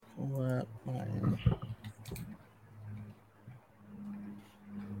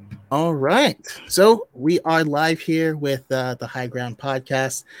All right. So we are live here with the High Ground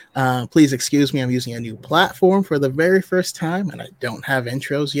podcast. Please excuse me, I'm using a new platform for the very first time, and I don't have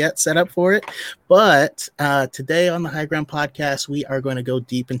intros yet set up for it. But today on the High Ground podcast, we are going to go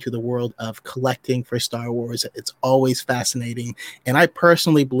deep into the world of collecting for Star Wars. It's always fascinating. And I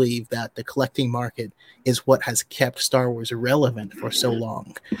personally believe that the collecting market is what has kept Star Wars relevant for so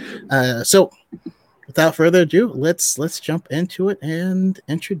long. So without further ado, let's jump into it and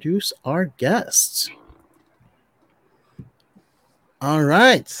introduce our guests. All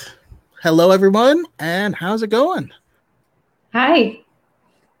right. Hello, everyone, and how's it going? Hi.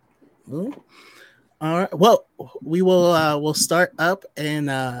 All right. Well, we'll start up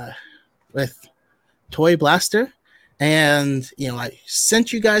with Toy Blaster, and I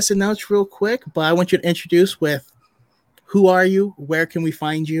sent you guys a note real quick, but I want you to introduce with who are you, where can we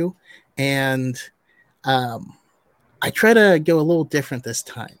find you, and I try to go a little different this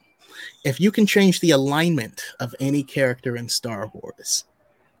time. If you can change the alignment of any character in Star Wars,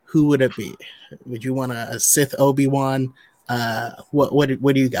 who would it be? Would you want a Sith Obi-Wan? What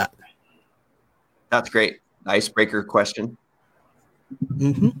do you got? That's great. Icebreaker question.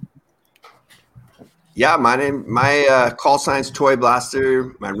 Mm-hmm. Yeah, my call sign's Toy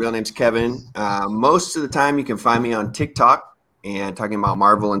Blaster. My real name's Kevin. Most of the time, you can find me on TikTok and talking about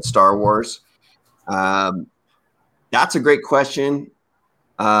Marvel and Star Wars. That's a great question.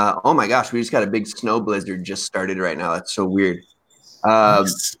 Oh my gosh, we just got a big snow blizzard just started right now. That's so weird.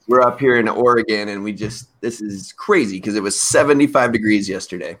 Nice. We're up here in Oregon, and this is crazy because it was 75 degrees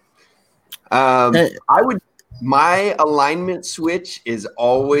yesterday. My alignment switch is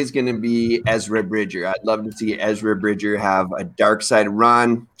always going to be Ezra Bridger. I'd love to see Ezra Bridger have a dark side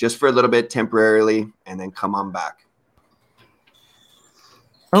run just for a little bit temporarily, and then come on back.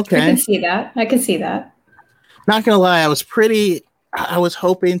 Okay. I can see that. Not gonna lie, I was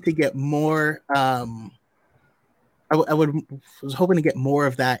hoping to get more. I was hoping to get more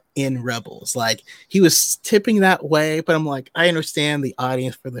of that in Rebels. Like, he was tipping that way, but I'm like, I understand the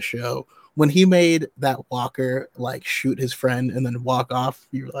audience for the show. When he made that walker like shoot his friend and then walk off,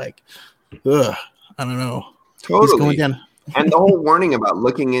 you're like, ugh, I don't know. Totally. He's going down. And the whole warning about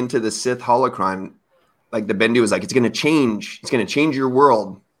looking into the Sith holocron, like the Bendu was like, it's going to change. It's going to change your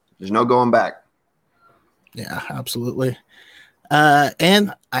world. There's no going back. Yeah, absolutely.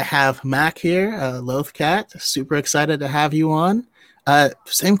 And I have Mac here, Lothcat. Super excited to have you on.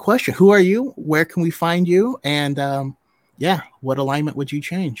 Same question. Who are you? Where can we find you? And what alignment would you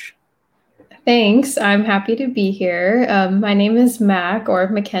change? Thanks. I'm happy to be here. My name is Mac or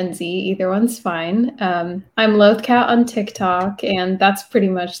Mackenzie. Either one's fine. I'm Lothcat on TikTok, and that's pretty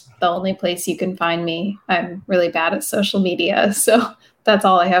much the only place you can find me. I'm really bad at social media, so that's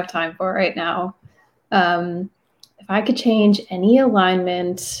all I have time for right now. If I could change any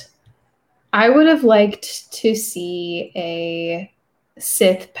alignment, I would have liked to see a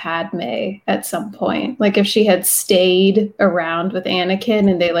Sith Padme at some point. Like, if she had stayed around with Anakin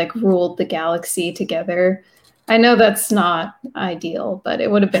and they like ruled the galaxy together. I know that's not ideal, but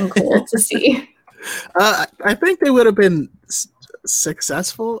it would have been cool to see. I think they would have been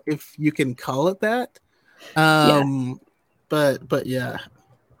successful, if you can call it that. Yeah. But yeah.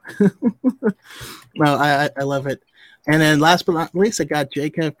 No, I love it. And then last but not least, I got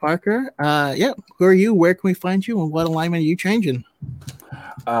Jacob Parker. Who are you? Where can we find you? And what alignment are you changing?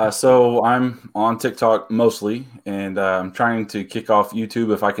 So I'm on TikTok mostly, and I'm trying to kick off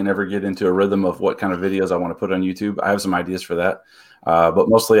YouTube if I can ever get into a rhythm of what kind of videos I want to put on YouTube. I have some ideas for that, but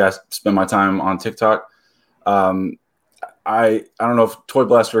mostly I spend my time on TikTok. I don't know if Toy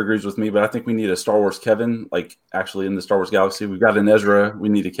Blaster agrees with me, but I think we need a Star Wars Kevin, like actually in the Star Wars galaxy. We've got an Ezra. We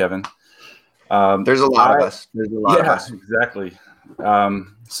need a Kevin. There's a lot of us. There's a lot of us. Exactly.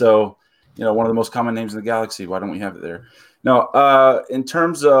 So, one of the most common names in the galaxy. Why don't we have it there? No, in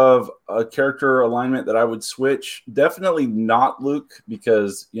terms of a character alignment that I would switch, definitely not Luke,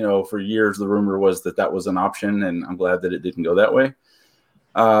 because, for years the rumor was that was an option, and I'm glad that it didn't go that way.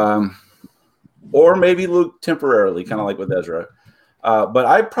 Or maybe Luke temporarily, kind of like with Ezra. But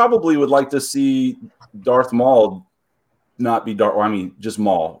I probably would like to see Darth Maul not be just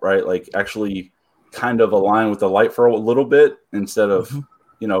Maul, right? Like, actually kind of align with the light for a little bit instead of,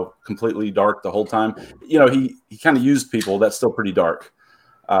 completely dark the whole time. He kind of used people. That's still pretty dark.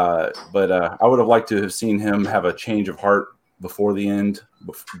 But I would have liked to have seen him have a change of heart before the end,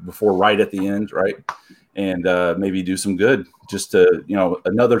 before right at the end, right? And maybe do some good, just to,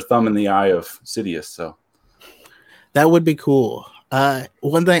 another thumb in the eye of Sidious. So that would be cool.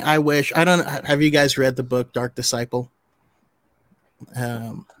 One thing I wish, have you guys read the book Dark Disciple?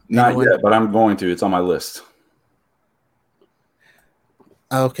 Not yet, but I'm going to. It's on my list.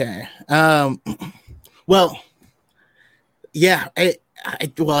 Okay. Well, yeah.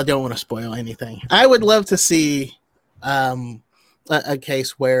 Well, I don't want to spoil anything. I would love to see a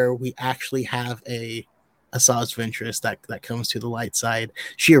case where we actually have a Asajj Ventress that comes to the light side.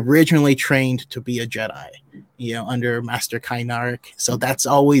 She originally trained to be a Jedi, under Master Kynarik. So that's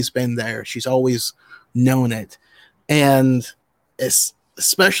always been there. She's always known it. And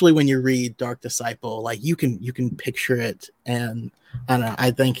especially when you read Dark Disciple, like you can picture it, and I don't know,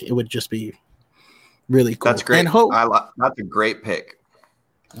 I think it would just be really cool. That's great. And that's a great pick.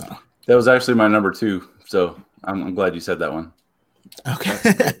 That was actually my number 2, so I'm glad you said that one.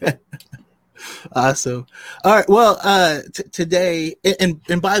 Okay. Awesome. All right. Well, today, and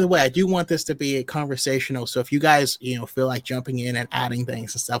by the way, I do want this to be conversational. So if you guys, feel like jumping in and adding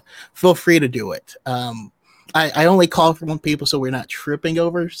things and stuff, feel free to do it. I only call for 1 people so we're not tripping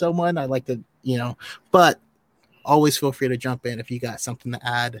over someone. I like to, but always feel free to jump in if you got something to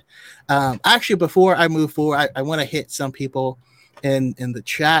add. Actually, before I move forward, I want to hit some people in the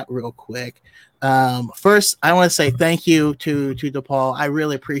chat real quick. First, I want to say thank you to DePaul. I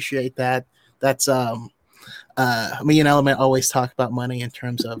really appreciate that. That's me and Element always talk about money in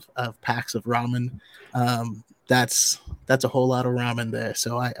terms of packs of ramen. That's a whole lot of ramen there.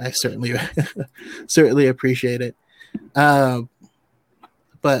 So I certainly certainly appreciate it. But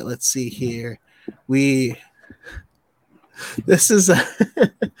let's see here. This is so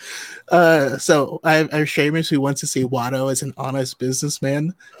I have Seamus who wants to see Watto as an honest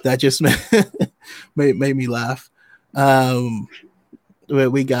businessman. That just made me laugh.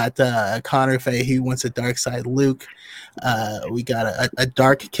 We got Connor Fay who wants a dark side Luke. We got a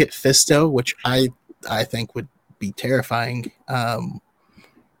dark Kit Fisto, which I think would be terrifying. I'd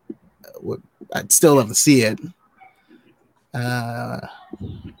still love to see it. I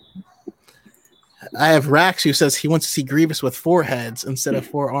have Rax who says he wants to see Grievous with 4 heads instead of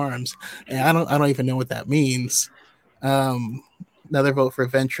 4 arms, and I don't even know what that means. Another vote for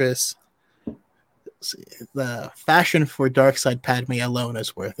Ventress. The fashion for Darkseid Padme alone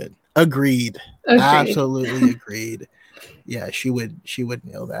is worth it. Agreed. Absolutely agreed. Yeah, she would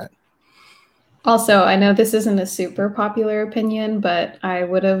nail that. Also, I know this isn't a super popular opinion, but I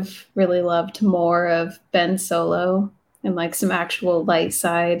would have really loved more of Ben Solo and like some actual light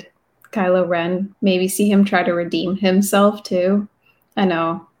side Kylo Ren. Maybe see him try to redeem himself too. I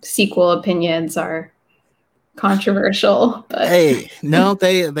know sequel opinions are controversial, but hey, no,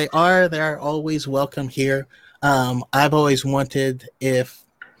 they are always welcome here. I've always wanted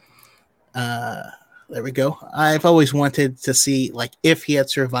there we go. I've always wanted to see, like, if he had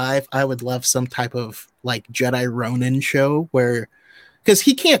survived, I would love some type of like Jedi Ronin show where, because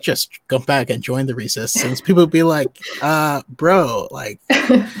he can't just go back and join the Resistance. People would be like, bro, like,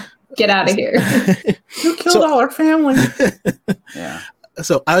 get out of here. You killed all our family. Yeah.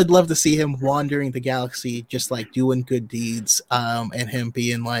 So I would love to see him wandering the galaxy, just like doing good deeds, and him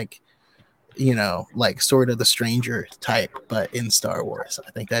being like, like sort of the stranger type, but in Star Wars.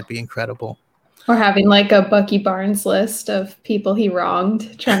 I think that'd be incredible. Or having like a Bucky Barnes list of people he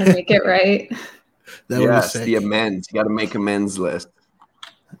wronged, trying to make it right. Yes, the amends. You got to make amends list.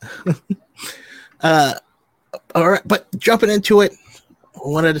 All right, but jumping into it, I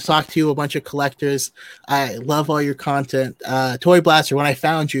wanted to talk to you, a bunch of collectors. I love all your content. Toy Blaster, when I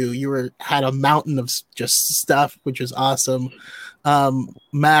found you, had a mountain of just stuff, which was awesome.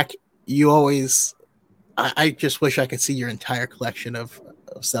 Mac, you always, I just wish I could see your entire collection of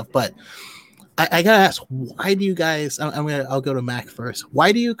stuff, but I gotta ask, why do you guys? I'll go to Mac first.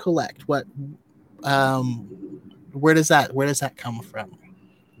 Why do you collect? Where does that come from?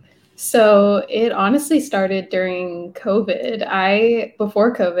 So it honestly started during COVID.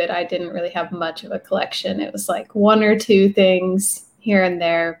 Before COVID, I didn't really have much of a collection. It was like 1 or 2 things here and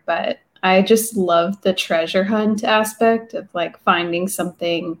there, but I just loved the treasure hunt aspect of like finding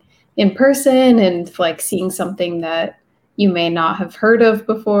something in person and like seeing something that you may not have heard of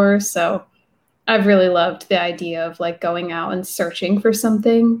before. So I've really loved the idea of like going out and searching for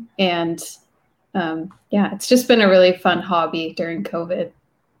something. And it's just been a really fun hobby during COVID.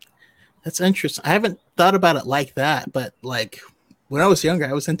 That's interesting. I haven't thought about it like that, but like when I was younger,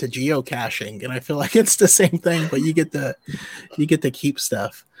 I was into geocaching, and I feel like it's the same thing, but you get to keep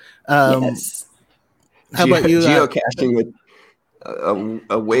stuff. Yes. How about you? Geocaching with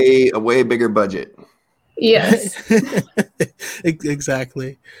a way bigger budget. Yes.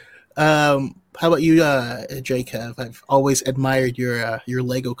 Exactly. How about you, Jacob? I've always admired your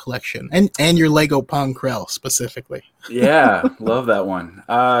Lego collection and your Lego Pong Krell specifically. Yeah, love that one.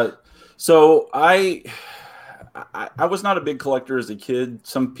 So I was not a big collector as a kid.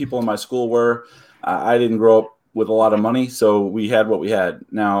 Some people in my school were. I didn't grow up with a lot of money, so we had what we had.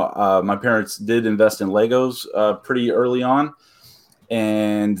 Now, my parents did invest in Legos pretty early on,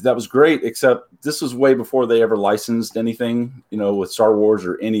 and that was great, except this was way before they ever licensed anything, with Star Wars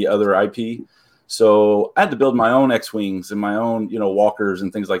or any other IP. So I had to build my own X-Wings and my own, walkers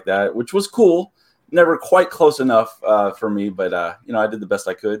and things like that, which was cool. Never quite close enough for me, but, I did the best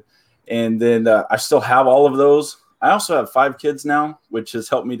I could. And then I still have all of those. I also have 5 kids now, which has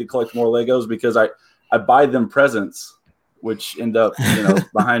helped me to collect more Legos because I buy them presents, which end up,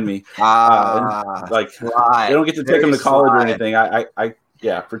 behind me. Right. They don't get to take them to college or anything. I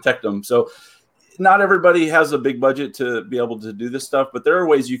protect them. So not everybody has a big budget to be able to do this stuff, but there are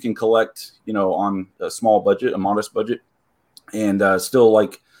ways you can collect, on a small budget, a modest budget, and still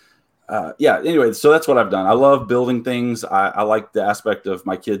anyway, so that's what I've done. I love building things. I like the aspect of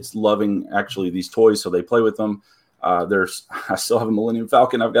my kids loving actually these toys, so they play with them. I still have a Millennium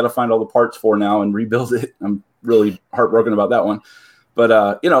Falcon I've got to find all the parts for now and rebuild it. I'm really heartbroken about that one,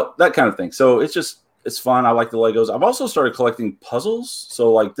 but that kind of thing. So it's fun. I like the Legos. I've also started collecting puzzles.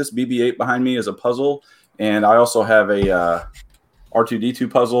 So like this BB-8 behind me is a puzzle, and I also have a R2-D2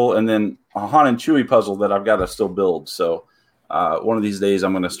 puzzle, and then a Han and Chewie puzzle that I've got to still build. So one of these days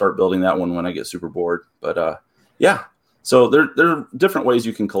I'm going to start building that one when I get super bored. But so there are different ways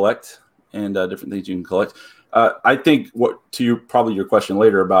you can collect and different things you can collect. I think probably your question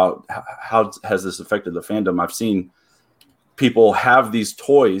later about how has this affected the fandom. I've seen people have these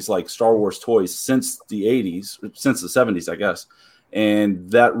toys, like Star Wars toys, since the 80s, since the 70s, I guess. And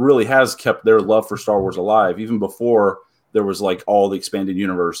that really has kept their love for Star Wars alive, even before there was like all the expanded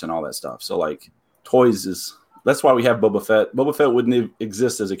universe and all that stuff. So like toys that's why we have Boba Fett. Boba Fett wouldn't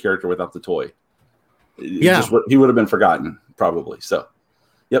exist as a character without the toy. He would have been forgotten probably. So,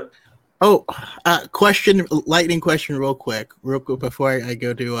 yep. Oh, lightning question real quick before I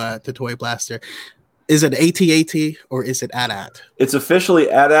go to Toy Blaster. Is it AT-AT or is it AT-AT? It's officially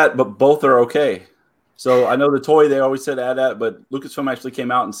AT-AT, but both are okay. So I know the toy, they always said AT-AT, but Lucasfilm actually came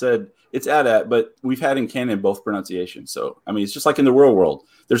out and said it's AT-AT, but we've had in canon both pronunciations. So, I mean, it's just like in the real world.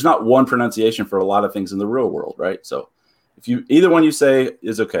 There's not one pronunciation for a lot of things in the real world, right? So either one you say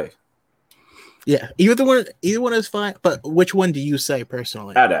is okay. Yeah, either one is fine, but which one do you say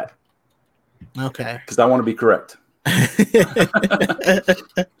personally? AT-AT. Okay. Because I want to be correct.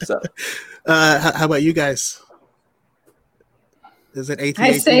 So, how about you guys? Is it AT-AT?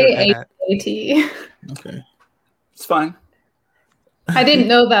 I say AT-AT. Okay. It's fine. I didn't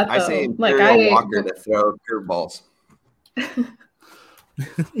know that though. I say Imperial Walker to throw curveballs.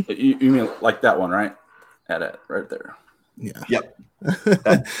 you mean like that one, right? AT-AT, right there. Yeah. Yep.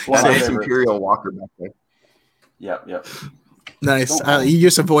 That's nice Imperial Walker back there. Yep. Nice. You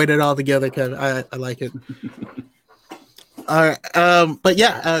just avoid it altogether, Kevin. I like it. All right. But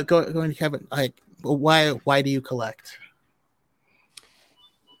yeah, going to Kevin. Like, why do you collect?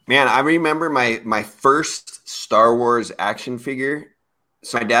 Man, I remember my first Star Wars action figure.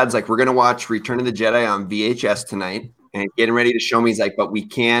 So my dad's like, we're gonna watch Return of the Jedi on VHS tonight, and getting ready to show me. He's like, but we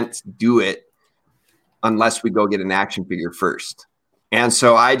can't do it unless we go get an action figure first. And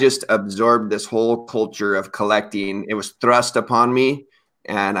so I just absorbed this whole culture of collecting. It was thrust upon me,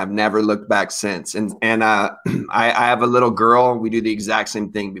 and I've never looked back since. And I have a little girl. We do the exact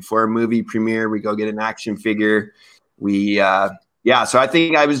same thing. Before a movie premiere, we go get an action figure. So I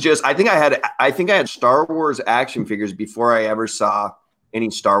think I had Star Wars action figures before I ever saw any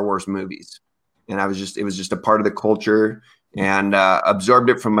Star Wars movies. And it was just a part of the culture, and absorbed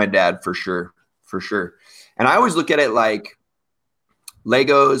it from my dad for sure. And I always look at it like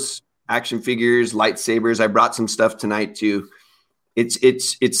Legos, action figures, lightsabers. I brought some stuff tonight too. It's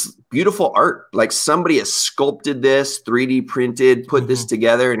beautiful art. Like somebody has sculpted this, 3D printed, put this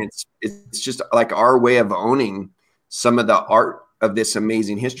together, and it's just like our way of owning some of the art of this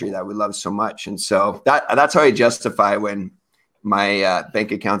amazing history that we love so much. And so that's how I justify when my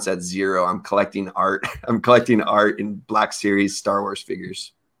bank account's at zero. I'm collecting art. I'm collecting art in Black Series Star Wars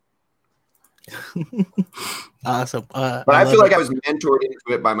figures. Awesome. But I feel like I was mentored into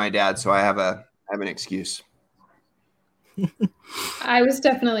it by my dad, so I have an excuse. I was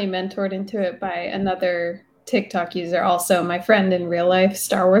definitely mentored into it by another TikTok user, also my friend in real life,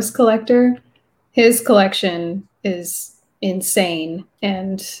 Star Wars collector. His collection is insane,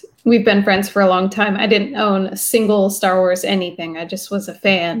 and we've been friends for a long time. I didn't own a single Star Wars anything. I just was a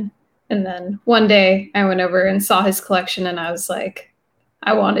fan. And then one day I went over and saw his collection, and I was like,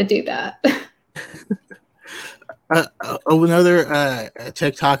 I want to do that. Another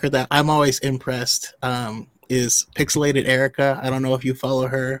TikToker that I'm always impressed is Pixelated Erica. I don't know if you follow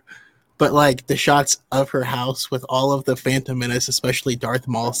her, but like the shots of her house with all of the Phantom Menace, especially Darth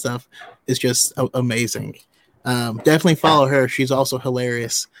Maul stuff, is just amazing. Definitely follow her. She's also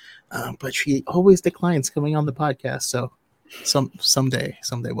hilarious, but she always declines coming on the podcast. So someday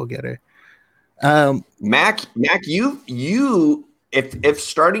we'll get her. Mac, you, if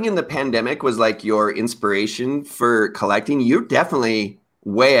starting in the pandemic was like your inspiration for collecting, you're definitely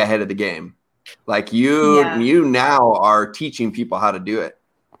way ahead of the game. Like you now are teaching people how to do it.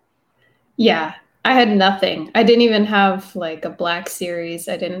 Yeah, I had nothing. I didn't even have like a Black Series.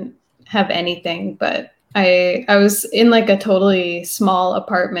 I didn't have anything, but I was in like a totally small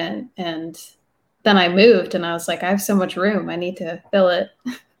apartment, and then I moved and I was like, I have so much room. I need to fill it.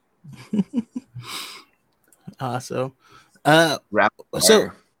 Awesome.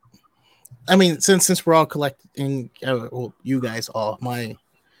 So, I mean, since we're all collecting, well, you guys all, my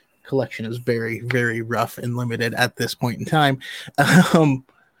collection is very, very rough and limited at this point in time.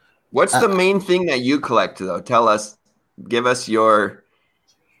 What's the main thing that you collect, though? Tell us. Give us your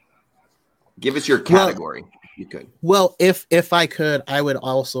category. If you could. Well, if I could, I would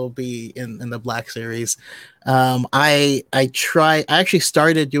also be in the Black Series. I actually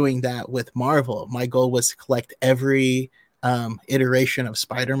started doing that with Marvel. My goal was to collect every iteration of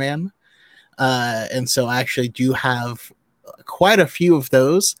Spider-Man, and so I actually do have quite a few of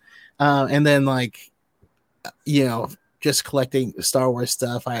those. And then, like, just collecting Star Wars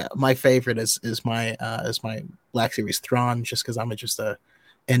stuff. My favorite is my Black Series Thrawn, just because I'm just a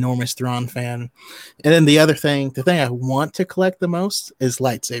enormous Thrawn fan. And then the thing I want to collect the most is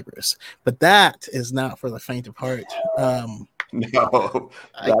lightsabers, but that is not for the faint of heart. No,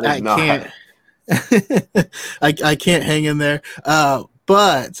 that is not. I can't hang in there.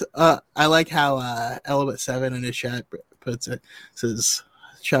 But I like how Element 7 in his chat puts it. Says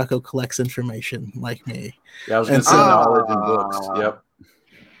Chaco collects information like me. Yeah, I was going to say knowledge and books. Yep.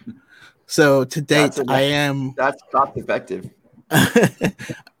 So to date, that's cost effective.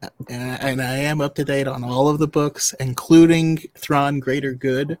 and I am up to date on all of the books, including Thrawn Greater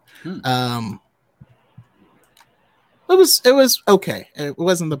Good. It was okay. It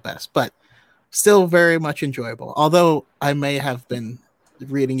wasn't the best, but still very much enjoyable. Although I may have been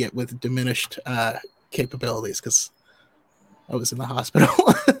reading it with diminished capabilities because I was in the hospital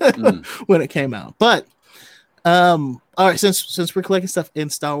when it came out. But all right, since we're collecting stuff in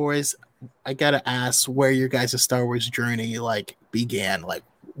Star Wars, I gotta ask where your guys' Star Wars journey began. Like,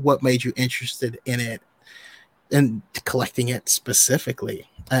 what made you interested in it and collecting it specifically?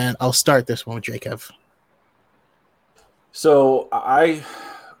 And I'll start this one with Jacob. So I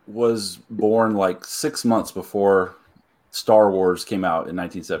was born like 6 months before Star Wars came out in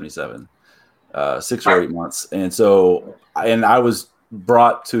 1977, 6 or 8 months. And so, I was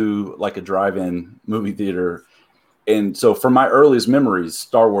brought to like a drive-in movie theater. And so from my earliest memories,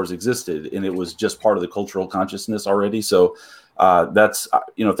 Star Wars existed, and it was just part of the cultural consciousness already. So that's,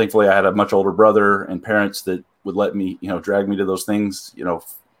 thankfully I had a much older brother and parents that would let me, drag me to those things,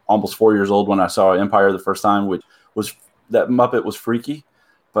 almost 4 years old when I saw Empire the first time, which was, that Muppet was freaky,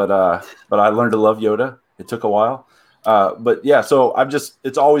 but I learned to love Yoda. It took a while. But yeah, so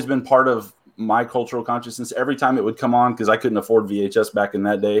it's always been part of my cultural consciousness. Every time it would come on, because I couldn't afford VHS back in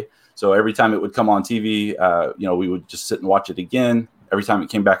that day. So every time it would come on TV, we would just sit and watch it again. Every time it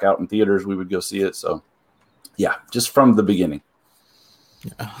came back out in theaters, we would go see it. So yeah, just from the beginning.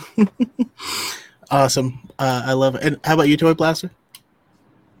 Yeah. Awesome. I love it. And how about you, Toy Blaster?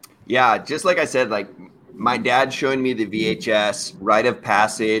 Yeah, just like I said, like my dad showing me the VHS, rite of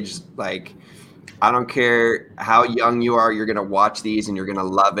passage. Like, I don't care how young you are, you're going to watch these and you're going to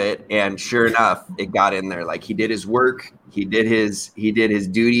love it. And sure enough, it got in there. Like, he did his work, he did his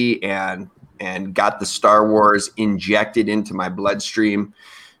duty, and got the Star Wars injected into my bloodstream.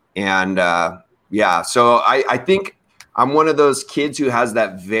 And yeah, so I think I'm one of those kids who has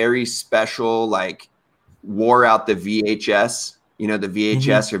that very special, like, wore out the VHS. The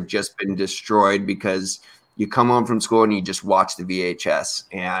VHS have just been destroyed because you come home from school and you just watch the VHS.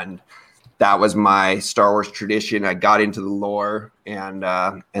 And that was my Star Wars tradition. I got into the lore, and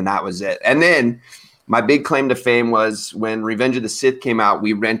that was it. And then my big claim to fame was when Revenge of the Sith came out,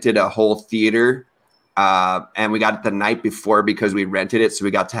 we rented a whole theater, and we got it the night before because we rented it. So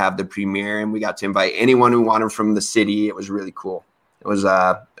we got to have the premiere, and we got to invite anyone who wanted from the city. It was really cool. It was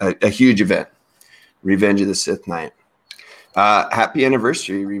a huge event, Revenge of the Sith night. Happy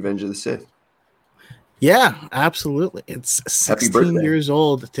anniversary, Revenge of the Sith. Yeah, absolutely. It's 16 years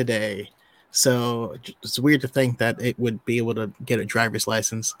old today. So it's weird to think that it would be able to get a driver's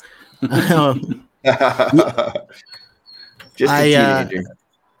license. Just a teenager.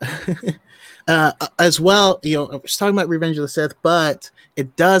 As well, I was talking about Revenge of the Sith, but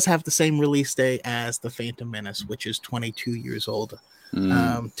it does have the same release day as The Phantom Menace, which is 22 years old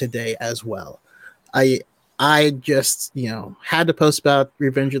today as well. I I just, had to post about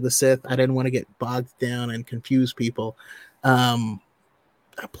Revenge of the Sith. I didn't want to get bogged down and confuse people.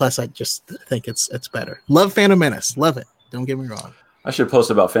 Plus, I just think it's better. Love Phantom Menace. Love it. Don't get me wrong. I should post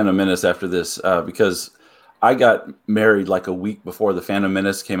about Phantom Menace after this because I got married like a week before the Phantom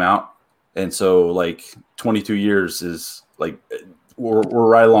Menace came out. And so like 22 years is like, we're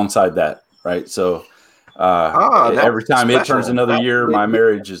right alongside that. Right. So every time it turns another year, my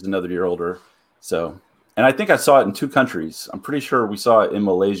marriage is another year older. So, and I think I saw it in 2 countries. I'm pretty sure we saw it in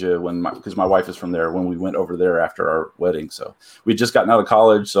Malaysia because my wife is from there, when we went over there after our wedding. So we'd just gotten out of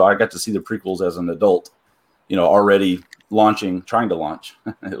college. So I got to see the prequels as an adult, already trying to launch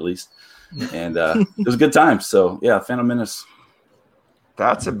at least. And it was a good time. So yeah, Phantom Menace.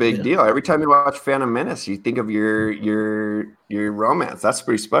 That's a big deal. Every time you watch Phantom Menace, you think of your romance. That's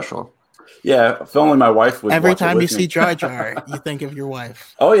pretty special. Yeah, if only my wife would. Every time you see Jar Jar, you think of your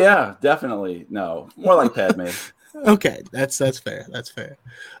wife. Oh yeah, definitely. No, more like Padme. Okay, that's fair. That's fair.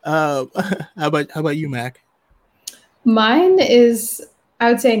 How about you, Mac? Mine is,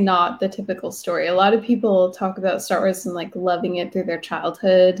 I would say, not the typical story. A lot of people talk about Star Wars and like loving it through their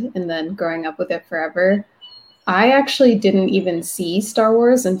childhood and then growing up with it forever. I actually didn't even see Star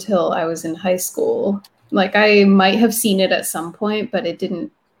Wars until I was in high school. Like, I might have seen it at some point, but it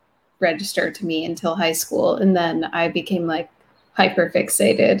didn't register to me until high school. And then I became like hyper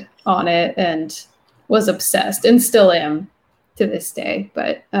fixated on it and was obsessed, and still am to this day.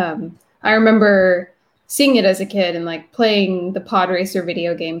 But I remember seeing it as a kid and like playing the pod racer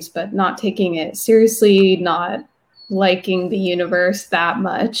video games, but not taking it seriously, not liking the universe that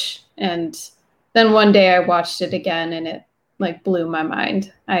much. And then one day I watched it again and it like blew my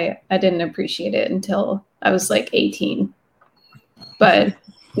mind. I didn't appreciate it until I was like 18. But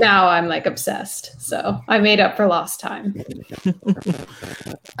now I'm like obsessed. So I made up for lost time.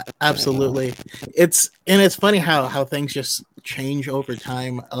 Absolutely. It's funny how things just change over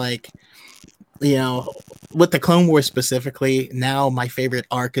time. Like, with the Clone Wars specifically, now my favorite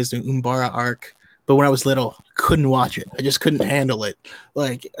arc is the Umbara arc. But when I was little, couldn't watch it. I just couldn't handle it.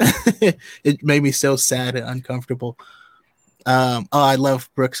 Like, it made me so sad and uncomfortable. I love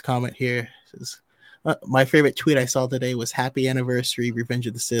Brooks' comment here. It says, my favorite tweet I saw today was "Happy Anniversary, Revenge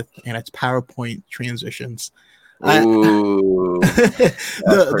of the Sith," and its PowerPoint transitions. Ooh,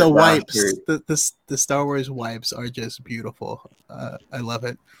 the wipes, the Star Wars wipes are just beautiful. I love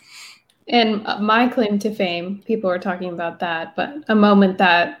it. And my claim to fame, people are talking about that, but a moment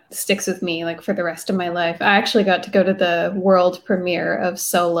that sticks with me like for the rest of my life. I actually got to go to the world premiere of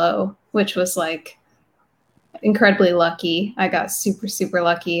Solo, which was like incredibly lucky. I got super, super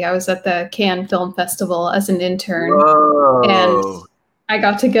lucky. I was at the Cannes Film Festival as an intern. Whoa. And I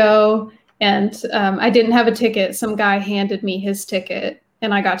got to go, and I didn't have a ticket. Some guy handed me his ticket,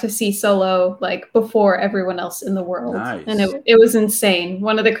 and I got to see Solo like before everyone else in the world. Nice. And it was insane.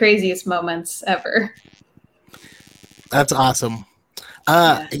 One of the craziest moments ever. That's awesome.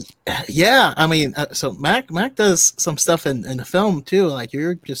 Yeah. I mean, so Mac does some stuff in the film too. Like,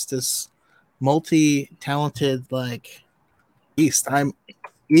 you're just this multi-talented like beast. I'm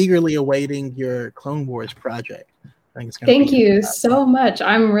eagerly awaiting your Clone Wars project. Thank you so much.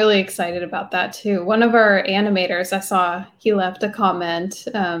 I'm really excited about that too. One of our animators, I saw he left a comment.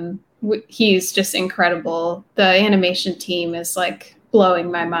 He's just incredible. The animation team is like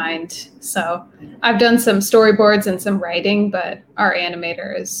blowing my mind. So I've done some storyboards and some writing, but our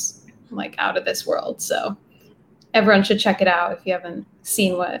animator is like out of this world. So everyone should check it out if you haven't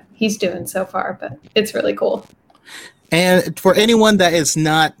seen what he's doing so far, but it's really cool. And for anyone that is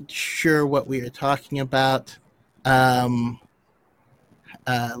not sure what we are talking about, let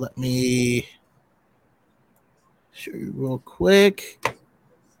me show you real quick.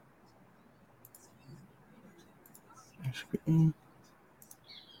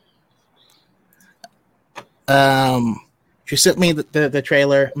 She sent me the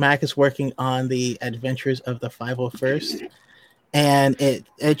trailer. Mac is working on the Adventures of the 501st, and it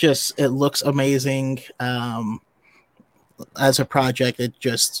looks amazing. As a project,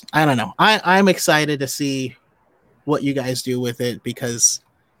 I don't know. I'm excited to see what you guys do with it, because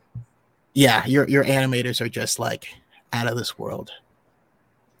yeah, your animators are just like out of this world.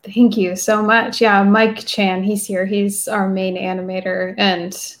 Thank you so much. Yeah, Mike Chan, he's here. He's our main animator,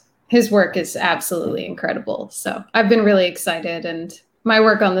 and his work is absolutely incredible. So I've been really excited, and my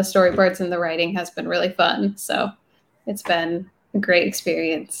work on the storyboards and the writing has been really fun. So it's been a great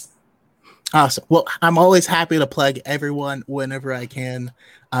experience. Awesome. Well, I'm always happy to plug everyone whenever I can.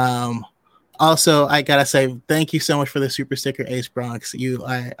 Also, I gotta say thank you so much for the super sticker, Ace Bronx.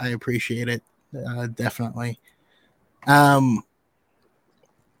 I appreciate it, definitely.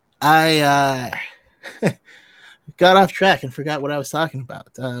 got off track and forgot what I was talking about,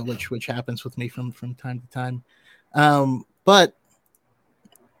 which happens with me from time to time. But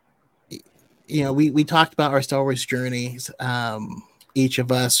we talked about our Star Wars journeys. Each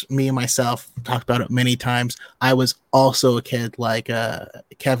of us, me and myself, talked about it many times. I was also a kid like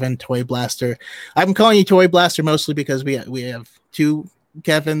Kevin Toy Blaster. I'm calling you Toy Blaster mostly because we have two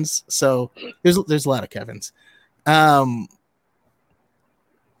Kevins, so there's a lot of Kevins. But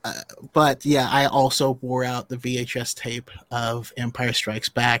yeah, I also wore out the VHS tape of Empire Strikes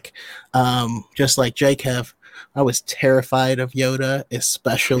Back. Just like Kev, I was terrified of Yoda,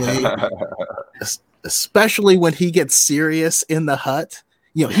 especially when he gets serious in the hut.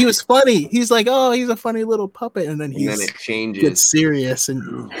 He was funny. He's like, oh, he's a funny little puppet, and then it changes, gets serious,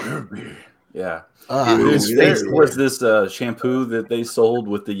 and yeah. There was this shampoo that they sold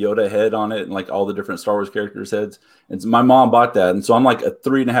with the Yoda head on it and like all the different Star Wars characters' heads. And so my mom bought that, and so I'm like a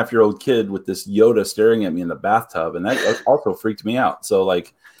 3.5-year-old kid with this Yoda staring at me in the bathtub, and that also freaked me out. So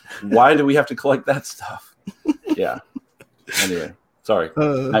like, why do we have to collect that stuff? Yeah. Anyway, sorry.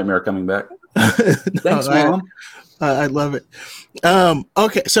 Nightmare coming back. Thanks, Mom. I love it.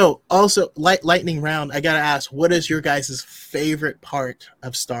 Okay, so also lightning round. I gotta ask, what is your guys' favorite part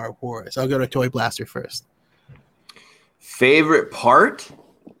of Star Wars? I'll go to Toy Blaster first. Favorite part?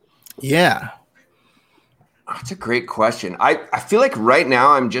 Yeah, that's a great question. I feel like right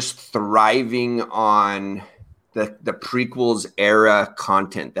now I'm just thriving on the prequels era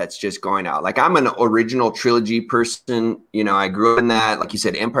content that's just going out. Like, I'm an original trilogy person. I grew up in that. Like you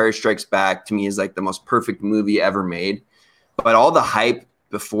said, Empire Strikes Back to me is like the most perfect movie ever made. But all the hype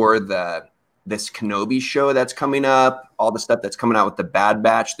before this Kenobi show that's coming up, all the stuff that's coming out with the Bad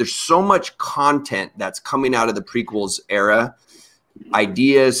Batch, there's so much content that's coming out of the prequels era.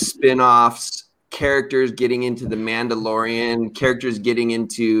 Ideas, spin-offs, characters getting into the Mandalorian, characters getting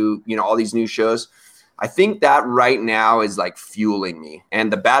into, all these new shows. I think that right now is like fueling me,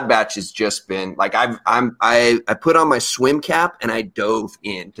 and the Bad Batch has just been like I put on my swim cap and I dove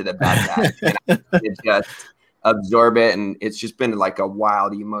into the Bad Batch and I just absorb it, and it's just been like a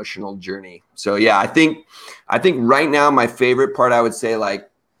wild emotional journey. So yeah, I think right now my favorite part, I would say, like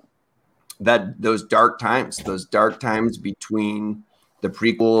those dark times between the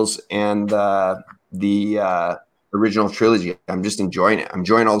prequels and the original trilogy. I'm just enjoying it. I'm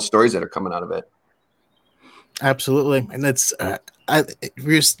enjoying all the stories that are coming out of it. Absolutely, and that's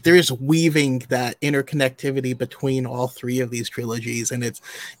there's weaving that interconnectivity between all three of these trilogies,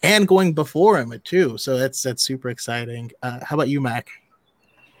 and going before them too. So that's super exciting. How about you, Mac?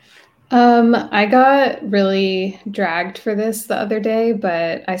 I got really dragged for this the other day,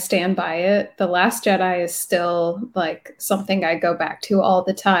 but I stand by it. The Last Jedi is still like something I go back to all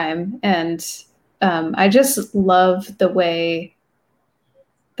the time, and I just love the way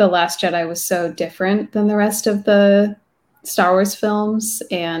The Last Jedi was so different than the rest of the Star Wars films.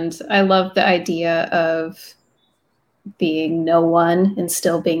 And I love the idea of being no one and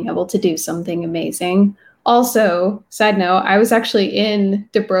still being able to do something amazing. Also, side note, I was actually in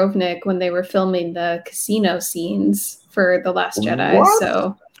Dubrovnik when they were filming the casino scenes for The Last Jedi. What?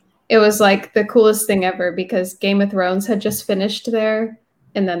 So it was like the coolest thing ever because Game of Thrones had just finished there,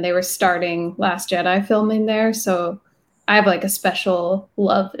 and then they were starting Last Jedi filming there. So I have like a special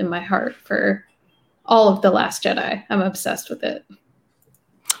love in my heart for all of The Last Jedi. I'm obsessed with it.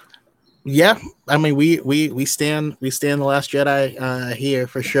 Yeah, I mean we stand The Last Jedi here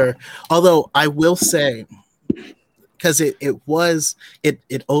for sure. Although I will say, because it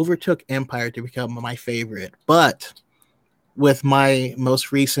overtook Empire to become my favorite, but with my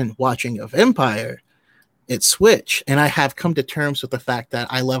most recent watching of Empire, it switched, and I have come to terms with the fact that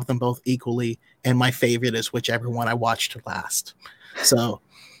I love them both equally, and my favorite is whichever one I watched last. So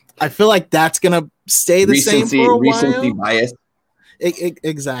I feel like that's gonna stay the same for a while. Bias.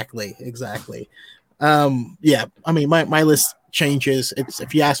 Exactly. Yeah, I mean, my list changes.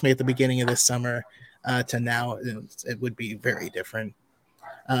 If you ask me at the beginning of this summer to now, it would be very different.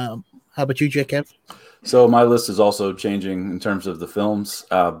 How about you, Kev? So my list is also changing in terms of the films,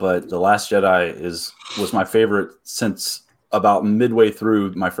 but The Last Jedi was my favorite since about midway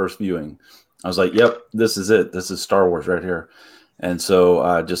through my first viewing. I was like, yep, this is it. This is Star Wars right here. And so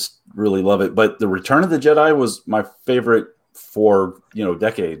I just really love it. But The Return of the Jedi was my favorite for,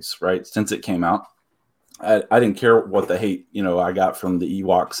 decades, right? Since it came out. I didn't care what the hate, I got from the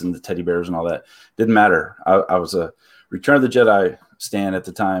Ewoks and the teddy bears and all that. Didn't matter. I was a Return of the Jedi stan at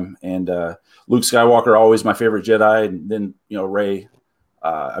the time. And Luke Skywalker, always my favorite Jedi. And then, Rey,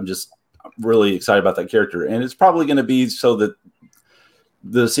 I'm just really excited about that character. And it's probably going to be so that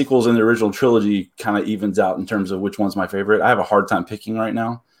the sequels in the original trilogy kind of evens out in terms of which one's my favorite. I have a hard time picking right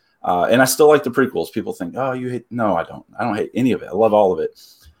now. And I still like the prequels. People think, oh, you hate? No, I don't. I don't hate any of it. I love all of it.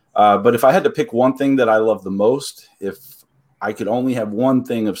 But if I had to pick one thing that I love the most, if I could only have one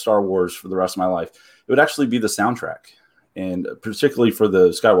thing of Star Wars for the rest of my life, it would actually be the soundtrack, and particularly for the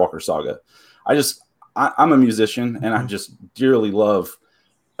Skywalker saga. I'm a musician, and I just dearly love,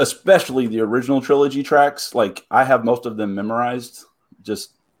 especially the original trilogy tracks. Like, I have most of them memorized.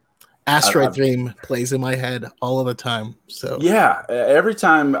 Just Asteroid theme plays in my head all of the time. So yeah, every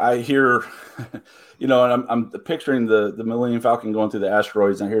time I hear, and I'm picturing the Millennium Falcon going through the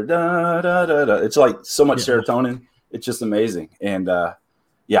asteroids, and I hear da da da da. It's like so much serotonin. It's just amazing. And Luke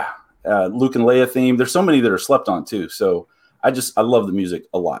and Leia theme. There's so many that are slept on too. So I love the music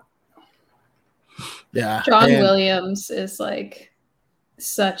a lot. Yeah, John Williams is like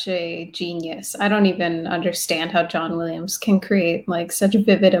such a genius. I don't even understand how John Williams can create like such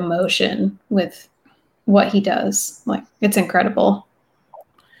vivid emotion with what he does. Like, it's incredible.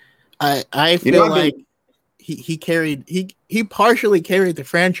 I feel like he partially carried the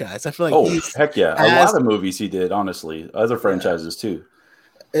franchise. I feel like heck yeah, a lot of movies he did, honestly, other franchises too.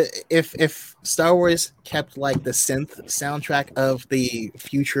 If Star Wars kept like the synth soundtrack of the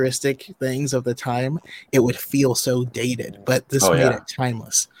futuristic things of the time, it would feel so dated. But this made it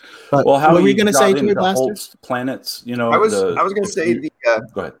timeless. But how were we going to say Toy Blaster? Planets, I was going to say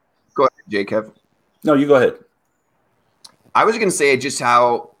go ahead, Jacob. No, you go ahead. I was going to say just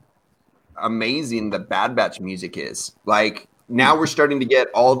how amazing the Bad Batch music is. Like, now we're starting to get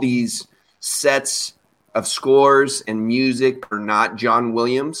all these sets of scores and music are not John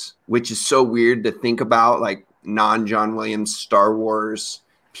Williams, which is so weird to think about, like non-John Williams Star Wars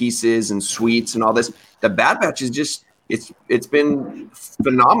pieces and suites and all this. The Bad Batch is just it's been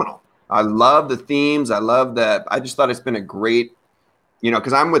phenomenal. I love the themes. I just thought it's been a great,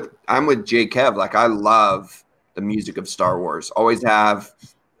 because I'm with Jay Kev. Like, I love the music of Star Wars. Always have.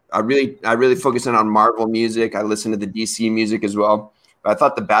 I really focus in on Marvel music. I listen to the DC music as well. But I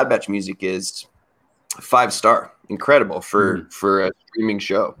thought the Bad Batch music is 5-star, incredible for a streaming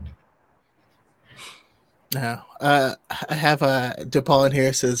show. No, I have DePaul in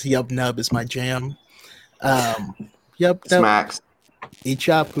here says Yub Nub is my jam. Yub Smacks. Eat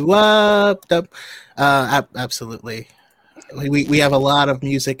up, who up, dub. Absolutely. We have a lot of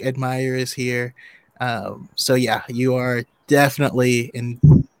music admirers here. So yeah, you are definitely in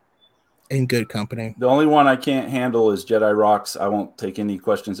good company. The only one I can't handle is Jedi Rocks. I won't take any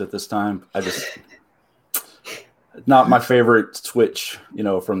questions at this time. Not my favorite switch,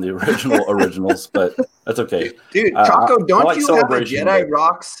 from the originals, but that's okay. Dude, Chaco, don't you have a Jedi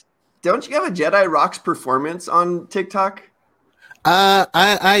Rocks? Don't you have a Jedi Rocks performance on TikTok?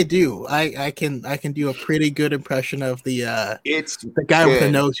 I do. I can do a pretty good impression of the guy with the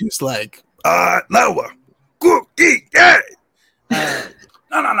nose who's like, lower, cookie, no.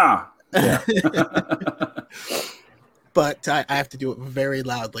 Yeah. But I have to do it very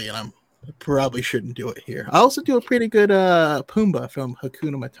loudly, and I probably shouldn't do it here. I also do a pretty good Pumbaa from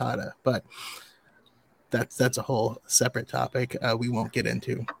Hakuna Matata, but that's a whole separate topic we won't get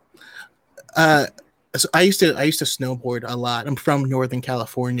into. So I used to snowboard a lot. I'm from Northern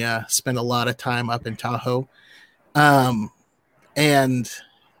California, spent a lot of time up in Tahoe. And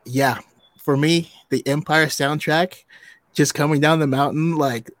yeah, for me, the Empire soundtrack, just coming down the mountain,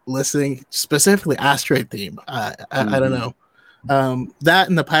 like listening specifically Asteroid theme. I don't know. That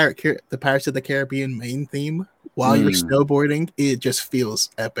and the Pirates of the Caribbean main theme while you're snowboarding, it just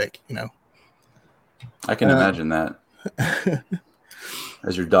feels epic, I can imagine that.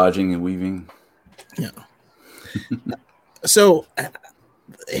 As you're dodging and weaving. Yeah. So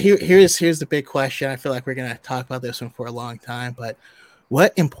here's the big question. I feel like we're gonna talk about this one for a long time, but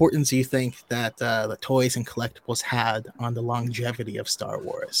what importance do you think that the toys and collectibles had on the longevity of Star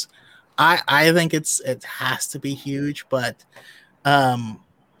Wars? I think it has to be huge, but I'll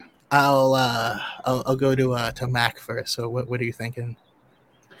go to Mac first. So what are you thinking?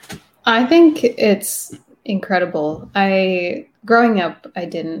 I think it's incredible. Growing up, I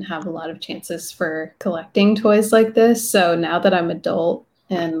didn't have a lot of chances for collecting toys like this. So now that I'm adult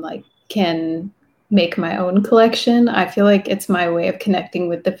and like can make my own collection, I feel like it's my way of connecting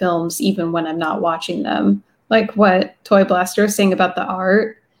with the films even when I'm not watching them. Like what Toy Blaster was saying about the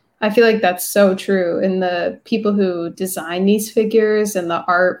art, I feel like that's so true. And the people who design these figures and the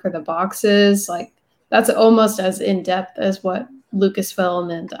art for the boxes, like that's almost as in-depth as what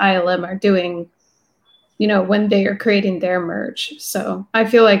Lucasfilm and ILM are doing, when they are creating their merch. So I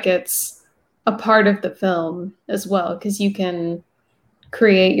feel like it's a part of the film as well, because you can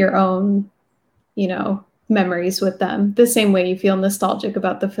create your own, memories with them the same way you feel nostalgic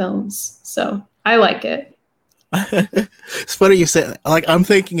about the films. So I like it. It's funny you said, like, I'm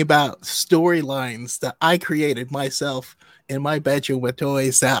thinking about storylines that I created myself in my bedroom with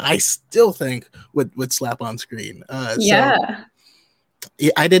toys that I still think would slap on screen. So yeah,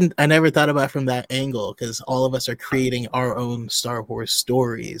 I never thought about it from that angle, because all of us are creating our own Star Wars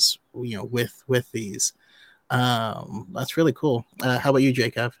stories, with these. That's really cool. How about you,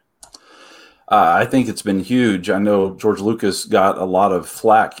 Jacob? I think it's been huge. I know George Lucas got a lot of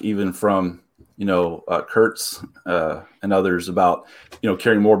flack, even from Kurtz and others, about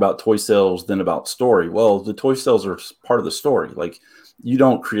caring more about toy sales than about story. Well, the toy sales are part of the story. Like, you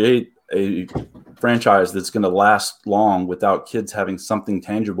don't create a franchise that's going to last long without kids having something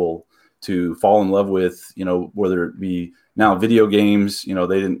tangible to fall in love with. Whether it be now video games.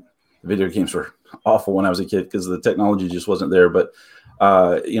 Video games were awful when I was a kid because the technology just wasn't there. But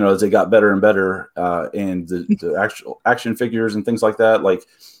as they got better and better, and the actual action figures and things like that, like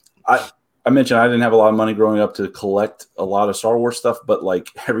I mentioned, I didn't have a lot of money growing up to collect a lot of Star Wars stuff, but like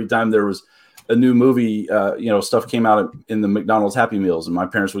every time there was a new movie, stuff came out in the McDonald's Happy Meals, and my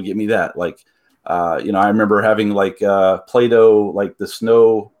parents would get me that. Like, I remember having like Play-Doh, like the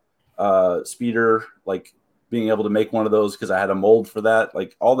snow speeder, like being able to make one of those because I had a mold for that.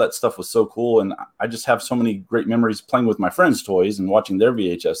 Like, all that stuff was so cool. And I just have so many great memories playing with my friends' toys and watching their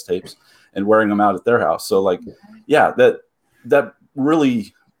VHS tapes and wearing them out at their house. So like, yeah, that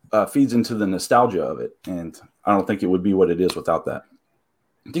really feeds into the nostalgia of it. And I don't think it would be what it is without that.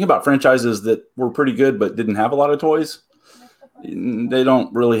 Think about franchises that were pretty good but didn't have a lot of toys. They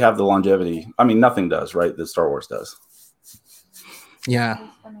don't really have the longevity. I mean, nothing does, right? That Star Wars does. Yeah.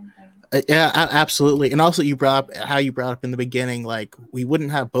 Yeah, absolutely. And also you brought up in the beginning, like, we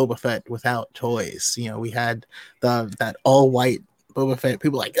wouldn't have Boba Fett without toys. We had that all white Boba Fett.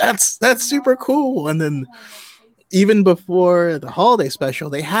 People like, that's super cool. And then even before the holiday special,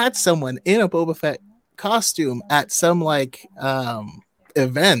 they had someone in a Boba Fett costume at some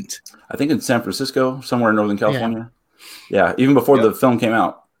event. I think in San Francisco, somewhere in Northern California. Yeah, even before the film came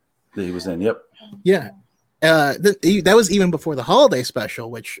out, that he was in. Yep. Yeah. That was even before the holiday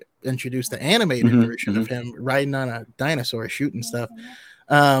special, which introduced the animated version of him riding on a dinosaur shooting stuff,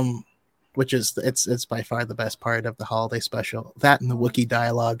 which is it's by far the best part of the holiday special. That and the Wookiee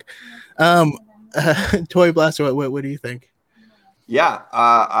dialogue. Toy Blaster, what do you think? Yeah,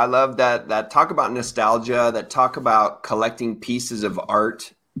 I love that talk about nostalgia, that talk about collecting pieces of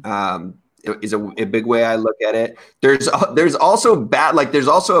art. Is a big way I look at it. There's also a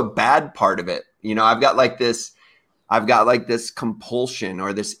bad part of it. I've got like this compulsion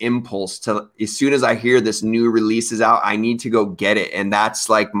or this impulse to, as soon as I hear this new release is out, I need to go get it. And that's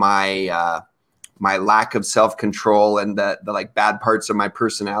like my lack of self-control and the like bad parts of my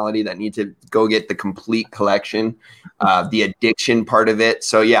personality that need to go get the complete collection, the addiction part of it.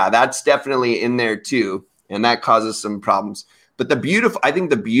 So yeah, that's definitely in there too. And that causes some problems. But I think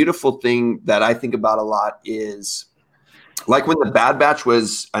the beautiful thing that I think about a lot is, like, when the Bad Batch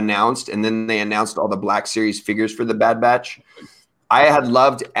was announced and then they announced all the Black Series figures for the Bad Batch, I had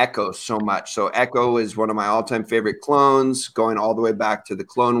loved Echo so much. So Echo is one of my all-time favorite clones, going all the way back to the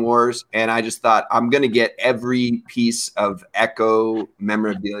Clone Wars. And I just thought, I'm going to get every piece of Echo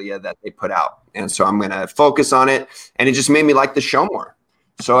memorabilia that they put out. And so I'm going to focus on it. And it just made me like the show more.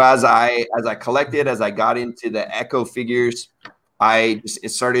 So as I collected, as I got into the Echo figures, I just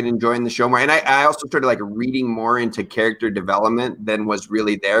started enjoying the show more. And I also started like reading more into character development than was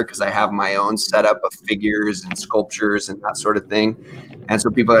really there, because I have my own setup of figures and sculptures and that sort of thing. And so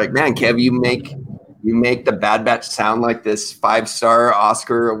people are like, man, Kev, you make the Bad Batch sound like this 5-star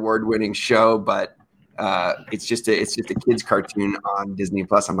Oscar award-winning show, but it's just a kid's cartoon on Disney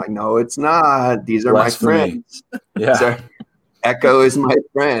Plus. I'm like, no, it's not. These are my friends. Yeah. So Echo is my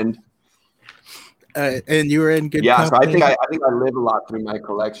friend. And you were in good company. So I think I live a lot through my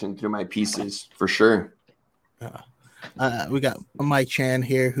collection, through my pieces, for sure. We got Mike Chan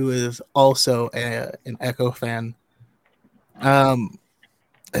here, who is also an Echo fan.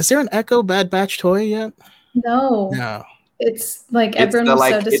 Is there an Echo Bad Batch toy yet? No. It's like everyone was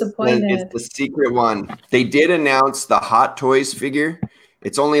so disappointed. It's the secret one. They did announce the Hot Toys figure.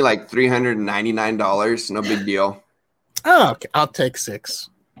 It's only like $399. No big deal. Oh, okay. I'll take 6.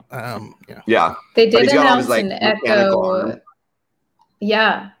 Yeah. They did announce an Echo.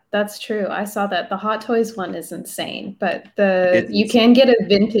 Yeah, that's true. I saw that. The Hot Toys one is insane, but you can get a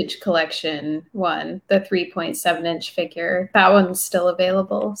vintage collection one, the 3.7-inch figure. That one's still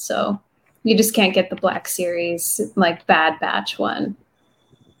available. So you just can't get the Black Series, like Bad Batch one.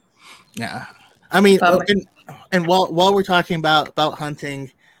 Yeah. I mean, and while we're talking about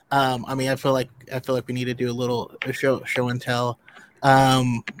hunting, I feel like we need to do a little show and tell.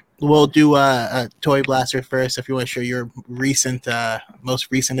 we'll do a Toy Blaster first if you want to show your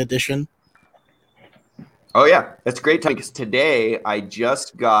most recent edition. Oh yeah, that's great time because today I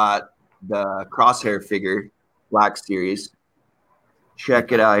just got the Crosshair figure, Black Series.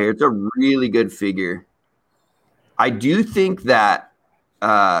 Check it out here. It's a really good figure. I do think that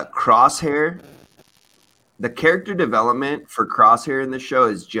Crosshair, the character development for Crosshair in the show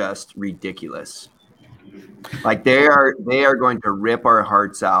is just ridiculous. Like they are going to rip our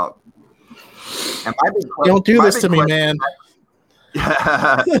hearts out. And don't do this to me, man.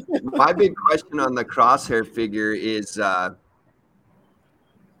 My big question on the Crosshair figure is,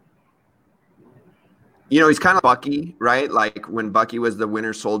 he's kind of Bucky, right? Like when Bucky was the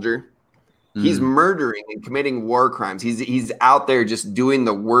Winter Soldier. He's murdering and committing war crimes. He's out there just doing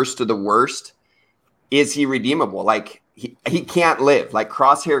the worst of the worst. Is he redeemable? Like he can't live. Like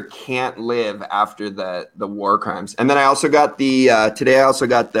Crosshair can't live after the war crimes. And then I also got today I also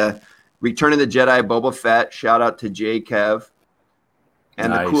got the Return of the Jedi Boba Fett. Shout out to J Kev.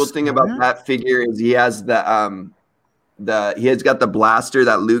 And the cool thing about that figure is he has got the blaster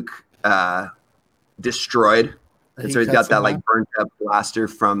that Luke destroyed. And so he's got that like burnt up blaster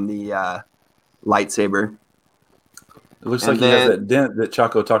from the lightsaber. It looks like he has that dent that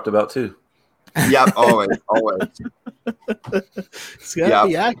Chaco talked about too. Yeah, always. It's gotta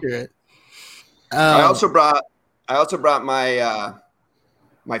be accurate. I also brought my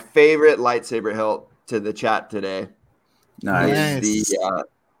my favorite lightsaber hilt to the chat today. Nice.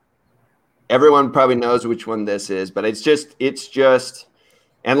 Everyone probably knows which one this is, but it's just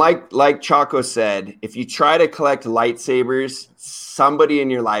and like Chaco said, if you try to collect lightsabers, somebody in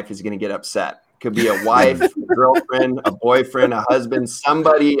your life is going to get upset. Could be a wife, a girlfriend, a boyfriend, a husband,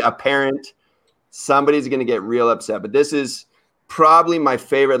 somebody, a parent. Somebody's going to get real upset. But this is probably my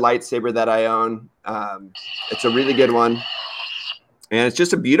favorite lightsaber that I own. It's a really good one, and it's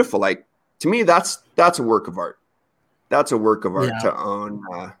just a beautiful. Like to me, that's a work of art. That's a work of art to own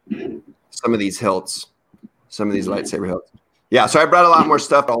some of these hilts, some of these lightsaber hilts. Yeah, so I brought a lot more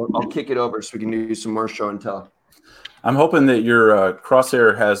stuff. I'll kick it over so we can do some more show and tell. I'm hoping that your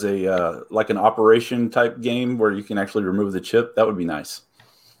Crosshair has a like an operation type game where you can actually remove the chip. That would be nice.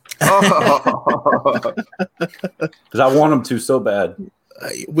 Because I want them to so bad.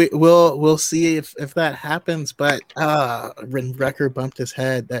 We'll see if that happens. But when Wrecker bumped his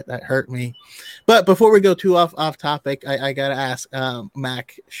head, that hurt me. But before we go too off topic, I gotta ask.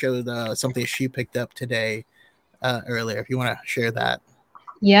 Mac showed something she picked up today earlier. If you want to share that.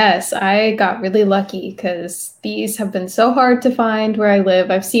 Yes, I got really lucky because these have been so hard to find where I live.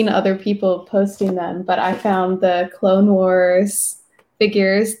 I've seen other people posting them, but I found the Clone Wars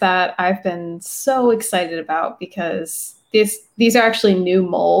figures that I've been so excited about because these are actually new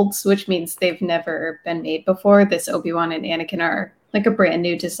molds, which means they've never been made before. This Obi-Wan and Anakin are like a brand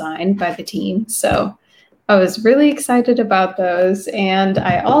new design by the team. So I was really excited about those. And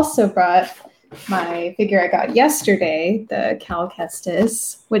I also brought my figure I got yesterday, the Cal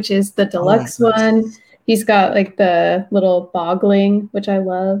Kestis, which is the deluxe one. He's got like the little bogling, which I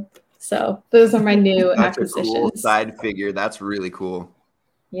love. So those are my new acquisitions. A cool side figure. That's really cool.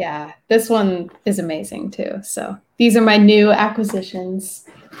 Yeah, this one is amazing too. So these are my new acquisitions.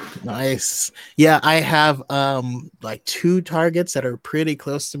 Nice. Yeah, I have like 2 targets that are pretty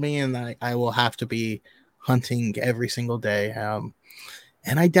close to me, and I will have to be hunting every single day.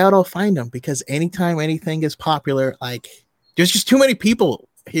 And I doubt I'll find them because anytime anything is popular, like there's just too many people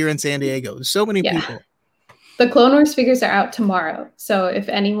here in San Diego. There's so many people. The Clone Wars figures are out tomorrow. So if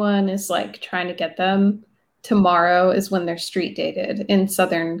anyone is like trying to get them, tomorrow is when they're street dated in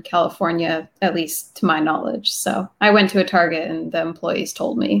Southern California, at least to my knowledge. So I went to a Target and the employees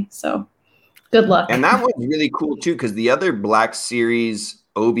told me. So good luck. And that one's really cool too, because the other Black Series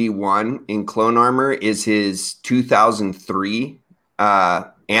Obi-Wan in clone armor is his 2003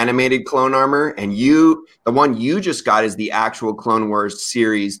 animated clone armor, and the one you just got is the actual Clone Wars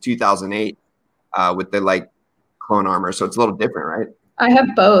series 2008 with the like clone armor, so it's a little different, right? I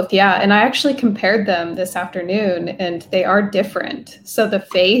have both, yeah, and I actually compared them this afternoon, and they are different. So the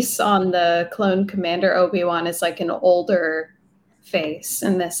face on the clone Commander Obi-Wan is like an older face,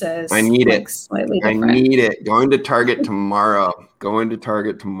 and this is I need like it. Slightly different. I need it. Going to Target tomorrow.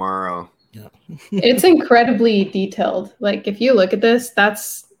 Yeah. It's incredibly detailed. Like if you look at this,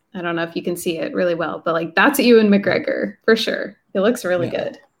 that's, I don't know if you can see it really well, but like that's Ewan McGregor for sure. It looks really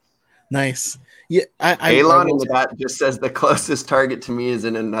good. Nice. Yeah, Elon in the chat just says the closest Target to me is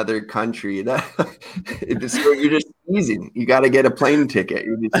in another country. You're just easing. You got to get a plane ticket.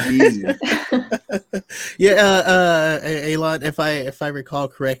 You're just easing. Yeah, Elon. If I recall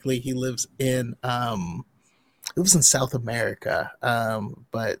correctly, he lives in it was in South America.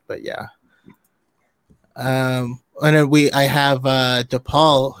 But yeah. And then I have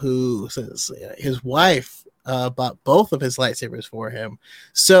DePaul, who says his wife bought both of his lightsabers for him.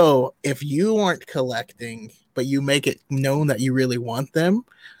 So if you aren't collecting, but you make it known that you really want them,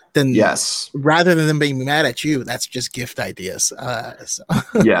 then yes, rather than them being mad at you, that's just gift ideas.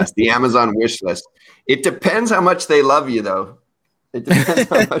 Yes, the Amazon wish list. It depends how much they love you, though. It depends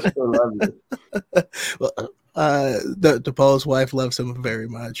how much they love you. Well, DePaul's wife loves him very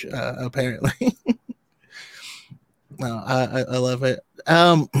much, apparently. No, I love it.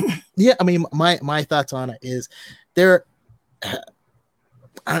 Yeah, I mean, my thoughts on it is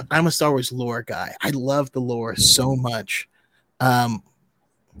I'm a Star Wars lore guy. I love the lore so much.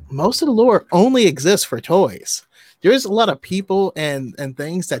 Most of the lore only exists for toys. There's a lot of people and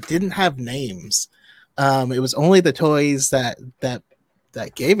things that didn't have names. It was only the toys that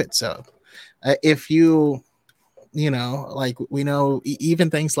gave it so. If you know, like we know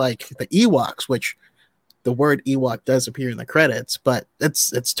even things like the Ewoks, which the word Ewok does appear in the credits, but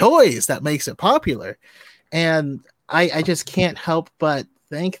it's toys that makes it popular. And I just can't help but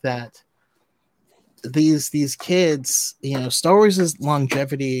think that these kids, you know, Star Wars'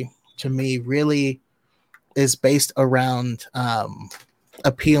 longevity to me really is based around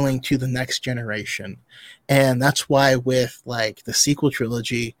appealing to the next generation. And that's why with like the sequel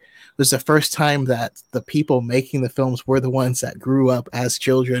trilogy, it was the first time that the people making the films were the ones that grew up as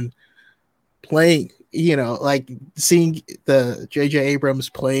children playing, you know, like seeing the J.J. Abrams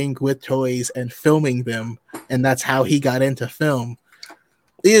playing with toys and filming them. And that's how he got into film.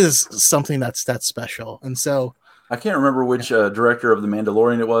 Is something that's special. And so I can't remember which director of The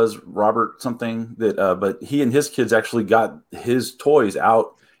Mandalorian it was, Robert something, that but he and his kids actually got his toys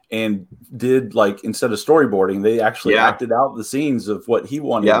out and did, like, instead of storyboarding, they actually acted out the scenes of what he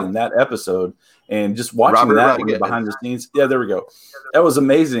wanted in that episode. And just watching behind the scenes. Yeah, there we go. That was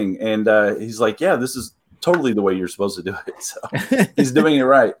amazing. And he's like, yeah, this is totally the way you're supposed to do it. So he's doing it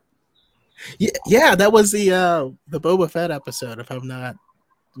right. Yeah, that was the Boba Fett episode, if I'm not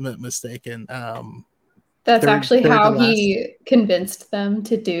mistaken. That's actually how he convinced them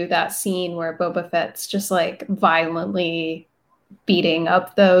to do that scene where Boba Fett's just like violently beating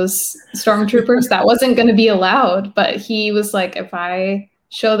up those stormtroopers. That wasn't going to be allowed, but he was like, if I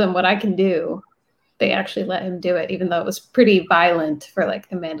show them what I can do, they actually let him do it, even though it was pretty violent for like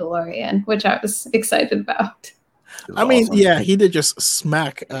The Mandalorian, which I was excited about. I mean, awesome. Yeah, he did just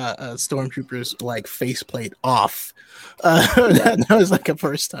smack stormtroopers like faceplate off. That was like a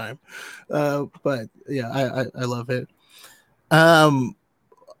first time, but yeah, I love it.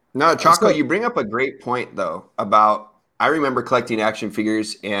 No, Choco, you bring up a great point though about. I remember collecting action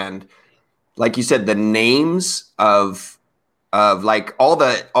figures, and like you said, the names of like all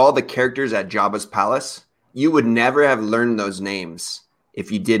the characters at Jabba's palace. You would never have learned those names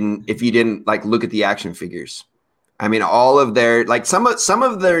if you didn't like look at the action figures. I mean, all of their like some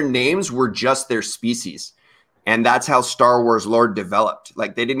of their names were just their species. And that's how Star Wars lore developed.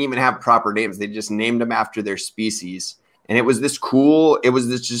 Like they didn't even have proper names. They just named them after their species. And it was this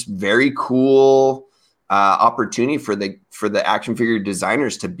just very cool opportunity for the action figure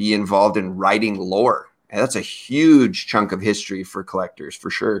designers to be involved in writing lore. And that's a huge chunk of history for collectors, for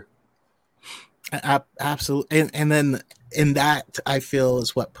sure. Absolutely. And then in that, I feel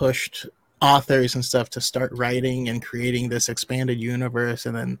is what pushed authors and stuff to start writing and creating this expanded universe.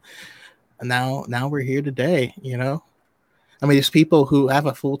 And then now we're here today, you know? I mean, there's people who have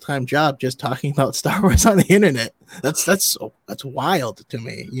a full-time job just talking about Star Wars on the internet. That's wild to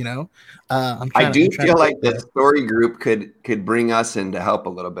me, you know? I feel like the story group could bring us in to help a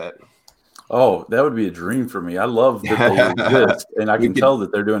little bit. Oh, that would be a dream for me. I love that they exist, and I can tell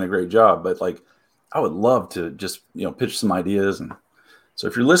that they're doing a great job. But like, I would love to just pitch some ideas. And so,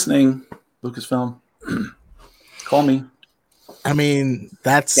 if you're listening, Lucasfilm, call me. I mean,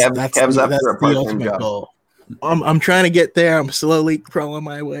 that's the ultimate goal. I'm trying to get there. I'm slowly crawling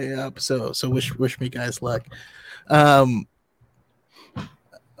my way up. So wish me guys luck.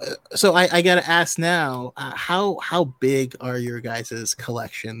 So I gotta ask now, how big are your guys'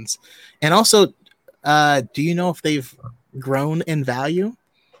 collections? And also, do you know if they've grown in value?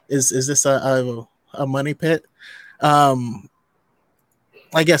 Is this a money pit? I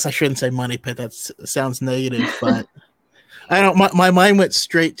guess I shouldn't say money pit. That sounds negative, but I don't. My mind went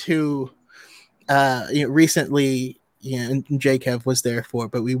straight to recently. And Jacob was there for,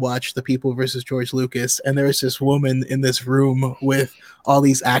 but we watched The People versus George Lucas, and there was this woman in this room with all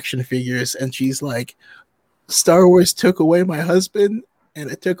these action figures, and she's like, Star Wars took away my husband and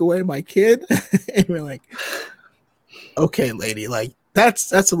it took away my kid. And we're like, okay, lady, like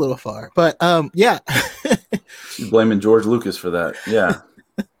That's a little far, but yeah. She's blaming George Lucas for that. Yeah.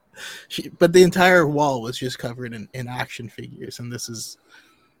 But the entire wall was just covered in action figures, and this is,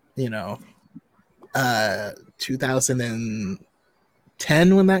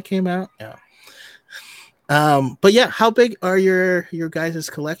 2010 when that came out. Yeah. But yeah, how big are your guys'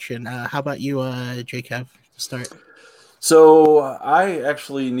 collection? How about you, Jacob, to start? So I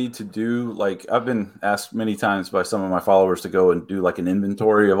actually need to do, like, I've been asked many times by some of my followers to go and do like an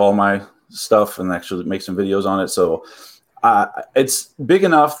inventory of all my stuff and actually make some videos on it. So it's big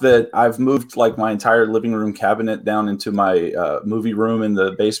enough that I've moved like my entire living room cabinet down into my movie room in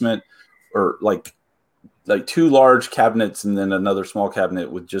the basement, or like 2 large cabinets and then another small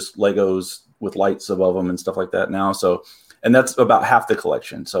cabinet with just Legos with lights above them and stuff like that now. So, and that's about half the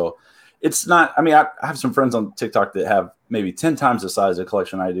collection. So it's not, I mean, I have some friends on TikTok that have maybe 10 times the size of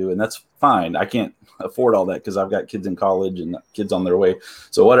collection I do, and that's fine. I can't afford all that because I've got kids in college and kids on their way.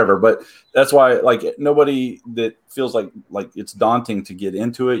 So whatever. But that's why, like, nobody that feels like it's daunting to get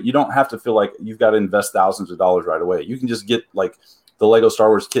into it, you don't have to feel like you've got to invest thousands of dollars right away. You can just get like the Lego Star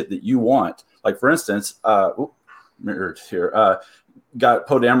Wars kit that you want. Like, for instance, got Poe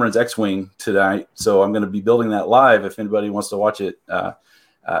Dameron's X-Wing tonight, so I'm going to be building that live if anybody wants to watch it a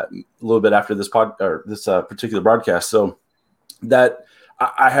little bit after this particular broadcast. So that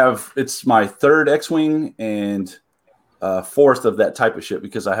I have, it's my 3rd X-Wing and 4th of that type of shit,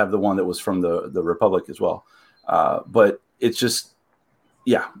 because I have the one that was from the Republic as well. But it's just,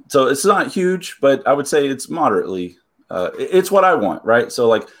 yeah. So it's not huge, but I would say it's moderately. It's what I want, right? So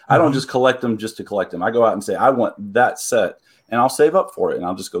like, I don't just collect them just to collect them. I go out and say, I want that set, and I'll save up for it, and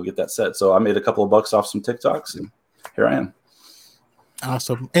I'll just go get that set. So I made a couple of bucks off some TikToks, and here I am.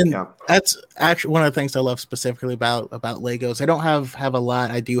 Awesome. And that's actually one of the things I love specifically about Legos. I don't have a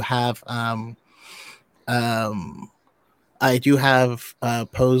lot. I do have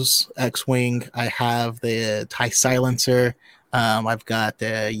Poe's X-Wing. I have the TIE Silencer. I've got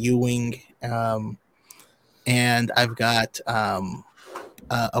the U-Wing, and I've got a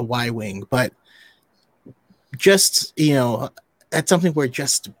Y-Wing. But just, that's something where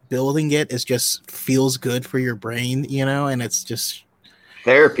just building it is just feels good for your brain, and it's just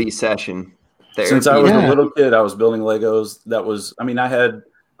therapy session. Since I was a little kid, I was building Legos. I had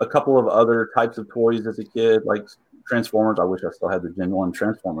a couple of other types of toys as a kid, like Transformers. I wish I still had the Gen 1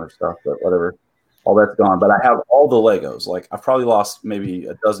 Transformer stuff, but whatever. All that's gone. But I have all the Legos. Like, I've probably lost maybe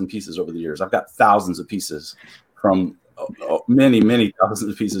a dozen pieces over the years. I've got thousands of pieces from many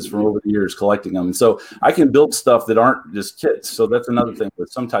thousands of pieces from over the years collecting them. And so I can build stuff that aren't just kits. So that's another thing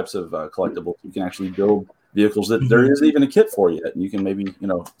with some types of collectibles. You can actually build vehicles that there isn't even a kit for yet. And you can maybe,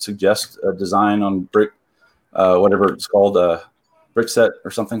 suggest a design on brick, whatever it's called, brick set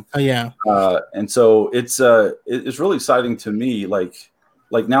or something. Oh yeah. And so it's really exciting to me. Like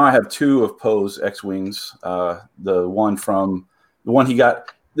now I have 2 of Poe's X-Wings. The one he got,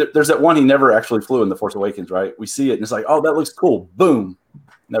 there's that one he never actually flew in The Force Awakens, right? We see it and it's like, oh, that looks cool. Boom.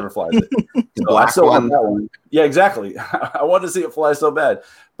 Never flies it. So I still want that one. Yeah, exactly. I wanted to see it fly so bad.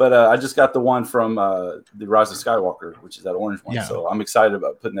 But I just got the one from The Rise of Skywalker, which is that orange one. Yeah. So I'm excited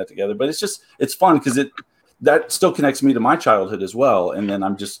about putting that together. But it's fun because that still connects me to my childhood as well. And then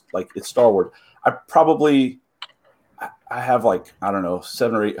I'm just like, it's Star Wars. I have like, I don't know,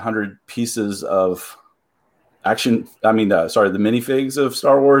 700 or 800 pieces of the minifigs of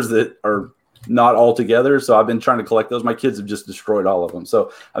Star Wars that are not all together. So I've been trying to collect those. My kids have just destroyed all of them.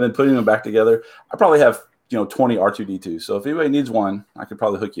 So I've been putting them back together. I probably have 20 R2D2. So if anybody needs one, I could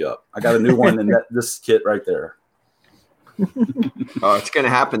probably hook you up. I got a new one in this kit right there. Oh, it's going to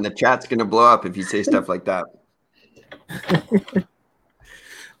happen. The chat's going to blow up if you say stuff like that.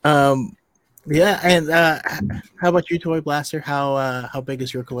 Yeah. And how about you, Toy Blaster? How big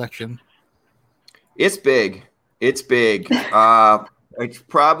is your collection? It's big. It's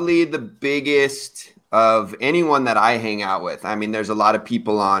probably the biggest of anyone that I hang out with. I mean, there's a lot of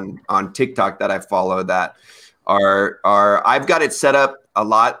people on TikTok that I follow that are I've got it set up a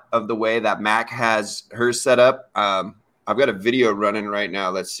lot of the way that Mac has hers set up. I've got a video running right now.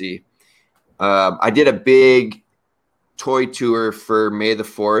 Let's see. I did a big toy tour for May the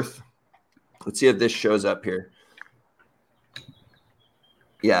 4th. Let's see if this shows up here.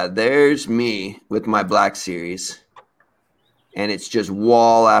 Yeah, there's me with my Black Series. And it's just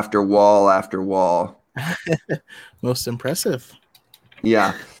wall after wall after wall. Most impressive.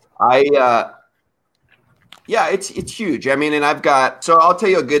 Yeah. It's huge. I mean, and so I'll tell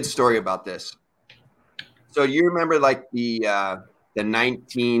you a good story about this. So you remember like the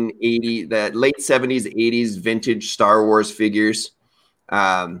 1980, the late 70s, 80s vintage Star Wars figures.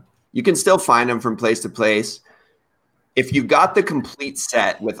 You can still find them from place to place. if you got the complete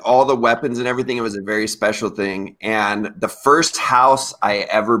set with all the weapons and everything, it was a very special thing. And the first house I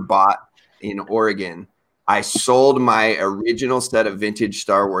ever bought in Oregon, I sold my original set of vintage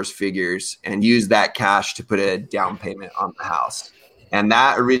Star Wars figures and used that cash to put a down payment on the house. And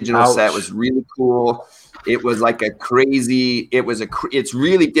that original set was really cool. It was like it's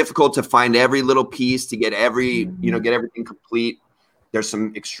really difficult to find every little piece to get get everything complete. There's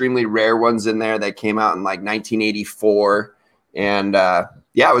some extremely rare ones in there that came out in like 1984. And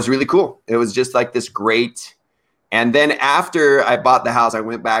it was really cool. It was just like this great. And then after I bought the house, I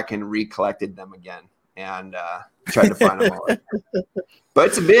went back and recollected them again and tried to find them all.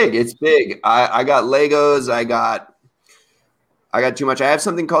 But it's big. I got Legos. I got too much. I have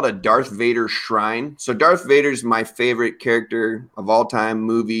something called a Darth Vader shrine. So Darth Vader's my favorite character of all time,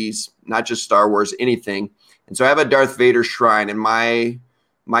 movies, not just Star Wars, anything. And so I have a Darth Vader shrine, and my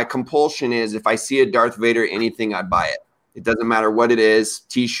compulsion is if I see a Darth Vader anything, I buy it. It doesn't matter what it is,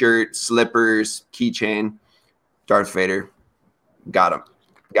 T-shirt, slippers, keychain, Darth Vader. Got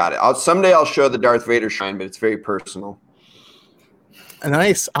it. Someday I'll show the Darth Vader shrine, but it's very personal.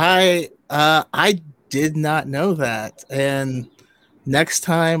 Nice. I did not know that. And next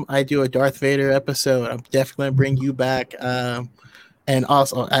time I do a Darth Vader episode, I'm definitely going to bring you back. And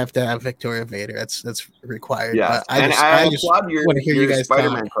also, I have to have Victoria Vader. That's required. Yeah, I applaud your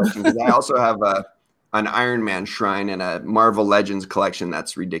Spider-Man question because I also have an Iron Man shrine and a Marvel Legends collection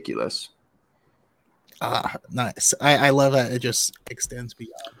that's ridiculous. Nice. I love that. It just extends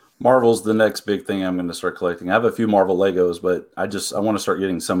beyond. Marvel's the next big thing I'm going to start collecting. I have a few Marvel Legos, but I want to start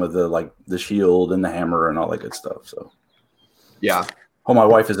getting some of the shield and the hammer and all that good stuff. So, yeah. Oh, my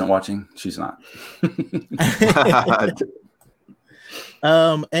wife isn't watching. She's not.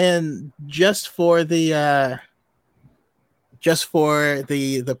 And just for the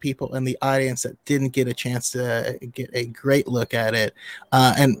people in the audience that didn't get a chance to get a great look at it,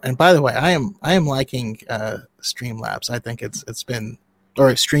 and by the way, I am liking Streamlabs. I think it's been, or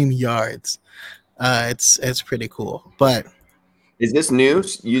StreamYards. It's pretty cool. But is this new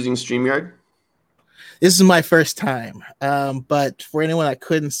using StreamYard? This is my first time. But for anyone that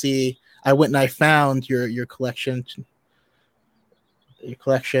couldn't see, I went and I found your collection. Your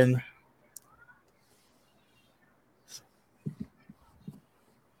collection.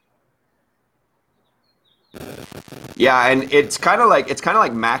 Yeah, and it's kind of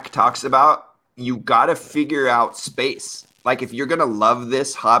like Mac talks about. You got to figure out space. Like if you're gonna love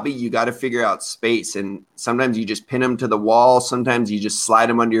this hobby, you got to figure out space. And sometimes you just pin them to the wall. Sometimes you just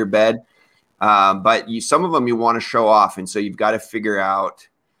slide them under your bed. But some of them you want to show off, and so you've got to figure out.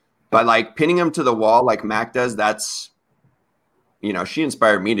 But like pinning them to the wall, like Mac does, that's. She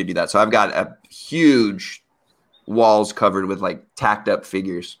inspired me to do that. So I've got a huge walls covered with like tacked up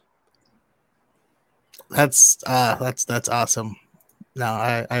figures. That's awesome. No,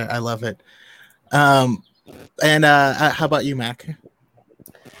 I love it. And how about you, Mac?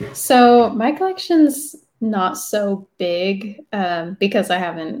 So my collection's not so big because I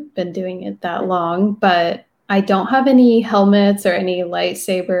haven't been doing it that long, but I don't have any helmets or any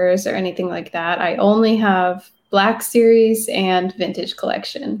lightsabers or anything like that. I only have Black Series and Vintage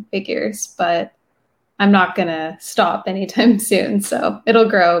Collection figures, but I'm not going to stop anytime soon. So it'll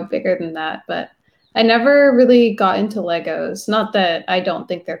grow bigger than that. But I never really got into Legos. Not that I don't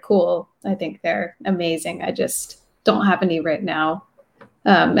think they're cool. I think they're amazing. I just don't have any right now.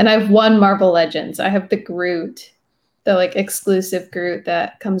 And I have one Marvel Legends. I have the Groot, the like exclusive Groot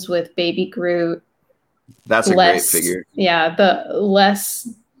that comes with Baby Groot. That's a great figure. Yeah, the less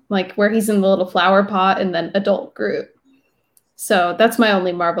like where he's in the little flower pot and then adult Groot. So that's my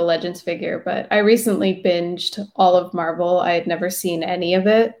only Marvel Legends figure. But I recently binged all of Marvel. I had never seen any of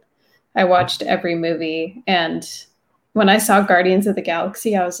it. I watched every movie. And when I saw Guardians of the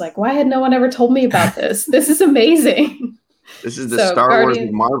Galaxy, I was like, why had no one ever told me about this? This is amazing. This is the Star Wars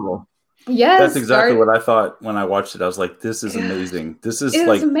of Marvel. Yes. That's exactly what I thought when I watched it. I was like, this is amazing. This is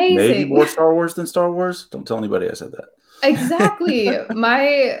like amazing. Maybe more Star Wars than Star Wars. Don't tell anybody I said that. Exactly.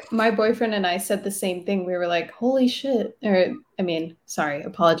 My boyfriend and I said the same thing. We were like, holy shit. Or, I mean, sorry,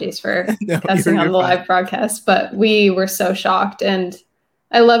 apologies for cussing on the live broadcast, but we were so shocked. And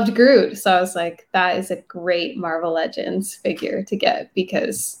I loved Groot. So I was like, that is a great Marvel Legends figure to get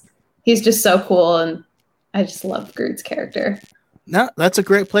because he's just so cool. And I just love Groot's character. No, that's a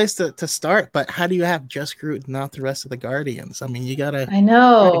great place to start. But how do you have just Groot, not the rest of the Guardians? I mean, you gotta. I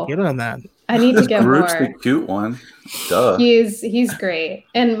know. Get on that. I need to get Groot's more. The cute one. Duh. He's great,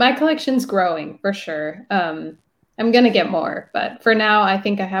 and my collection's growing for sure. I'm gonna get more, but for now, I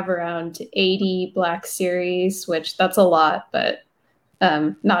think I have around 80 Black Series, which that's a lot. But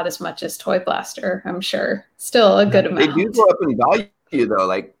Not as much as Toy Blaster, I'm sure. Still a good amount. They do go up in value though.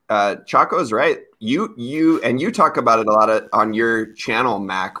 Like Chaco's right. You talk about it a lot on your channel,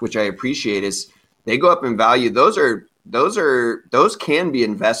 Mac, which I appreciate. Is they go up in value. Those can be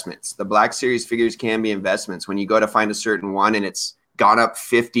investments. The Black Series figures can be investments when you go to find a certain one and it's gone up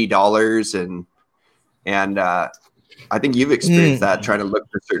 $50 and I think you've experienced that trying to look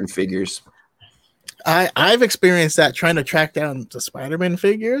for certain figures. I've experienced that trying to track down the Spider-Man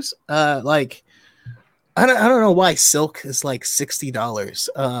figures. Like I don't know why Silk is like $60.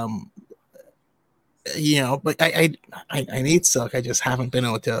 But I need Silk. I just haven't been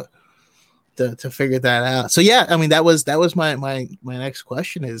able to figure that out. So yeah, I mean that was my next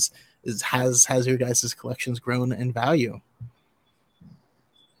question is has your guys' collections grown in value?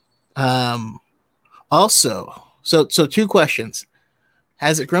 Also, so two questions.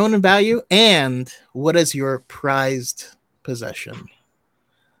 Has it grown in value? And what is your prized possession?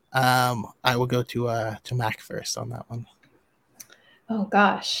 I will go to Mac first on that one. Oh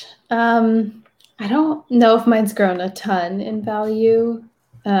gosh. I don't know if mine's grown a ton in value.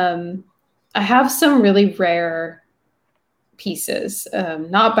 I have some really rare pieces,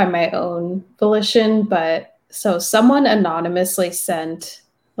 not by my own volition, but so someone anonymously sent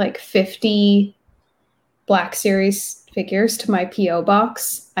like 50 Black Series figures to my PO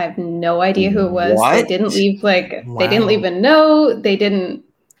box. I have no idea who it was. What? They didn't leave Wow. They didn't leave a note. They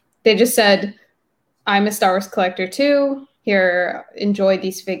just said, I'm a Star Wars collector too. Here, enjoy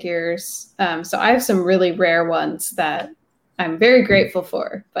these figures. So I have some really rare ones that I'm very grateful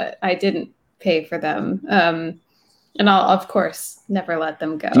for, but I didn't pay for them. And I'll, of course, never let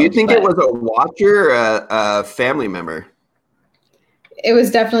them go. Do you think it was a watcher or a family member? It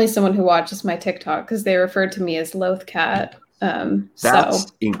was definitely someone who watches my TikTok because they referred to me as Loath Cat.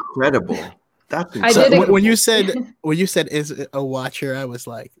 That's incredible. That's I did incredible. When you said is it a watcher, I was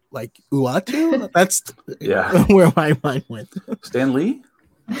like Uatu? That's where my mind went. Stan Lee?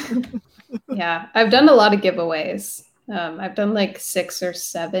 Yeah, I've done a lot of giveaways. I've done like 6 or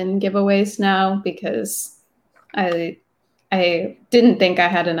 7 giveaways now because I didn't think I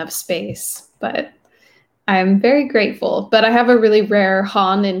had enough space, but I'm very grateful. But I have a really rare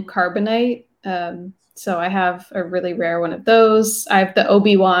Han in Carbonite. So I have a really rare one of those. I have the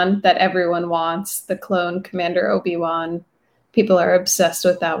Obi-Wan that everyone wants, the clone Commander Obi-Wan. People are obsessed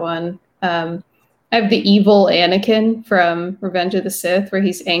with that one. I have the evil Anakin from Revenge of the Sith where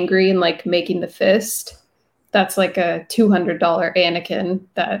he's angry and like making the fist. That's like a $200 Anakin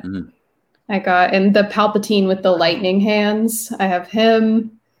that I got. And the Palpatine with the lightning hands, I have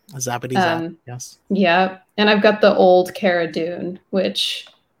him. Zappity Zap, yes. Yeah. And I've got the old Cara Dune, which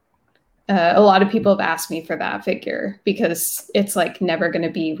a lot of people have asked me for that figure because it's like never going to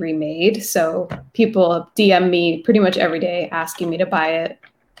be remade. So people DM me pretty much every day asking me to buy it.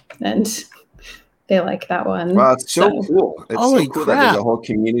 And they like that one. Wow, it's so cool. It's Holy so cool crap. that there's a whole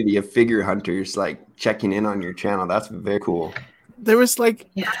community of figure hunters like checking in on your channel. That's very cool. There was like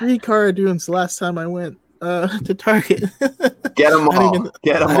 3 Cara Dunes the last time I went to Target. Get them all. I didn't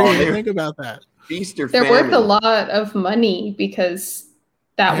even They're think about that. feast or They're famine. worth a lot of money because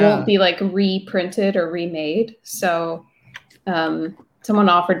that won't be like reprinted or remade. So someone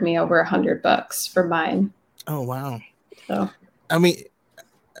offered me over $100 for mine. Oh wow. So I mean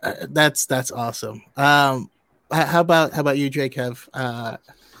that's awesome. How about you, Jake? Have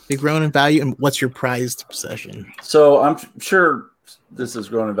you grown in value, and what's your prized possession? So I'm sure this has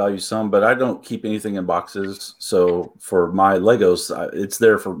grown in value some, but I don't keep anything in boxes. So for my Legos, it's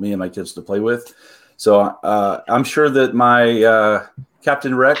there for me and my kids to play with. So I'm sure that my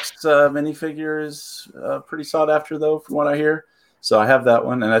Captain Rex minifigure is pretty sought after, though, from what I hear. So I have that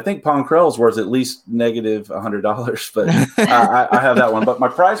one, and I think Pong Krell's worth at least negative $100, but I have that one. But my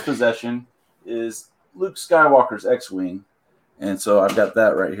prized possession is Luke Skywalker's X-Wing, and so I've got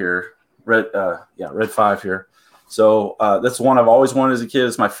that right here, red 5 here. So that's one I've always wanted as a kid.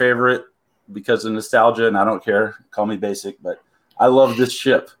 It's my favorite because of nostalgia, and I don't care. Call me basic, but I love this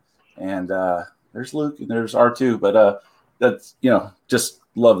ship. And there's Luke and there's R2, but that's, just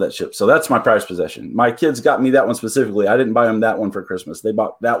love that ship. So that's my prized possession. My kids got me that one specifically. I didn't buy them that one for Christmas. They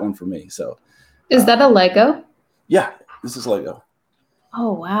bought that one for me. So is that a Lego? Yeah, this is Lego.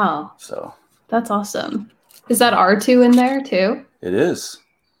 Oh, wow. So that's awesome. Is that R2 in there too? it is.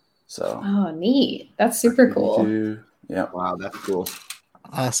 So Oh, neat. That's super cool. Yeah. Wow, that's cool.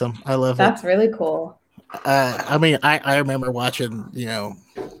 Awesome. I love That's really cool. it. I mean, I remember watching,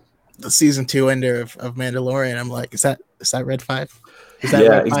 the season 2 ender of Mandalorian. I'm like, is that Red 5? Is that Yeah,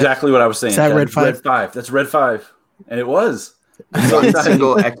 Red 5? exactly what I was saying. Is that Red 5? Red 5. That's Red 5. And it was. One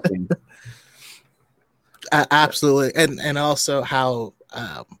single X-Wing. Absolutely, and also how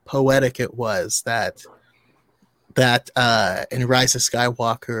poetic it was that in Rise of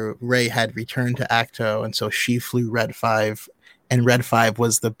Skywalker, Rey had returned to Acto, and so she flew Red 5, and Red 5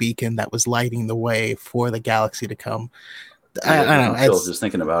 was the beacon that was lighting the way for the galaxy to come. I don't know. Still just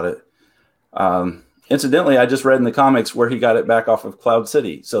thinking about it. Incidentally, I just read in the comics where he got it back off of Cloud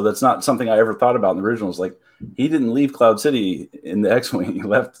City, so that's not something I ever thought about in the originals. Like, he didn't leave Cloud City in the X-wing; he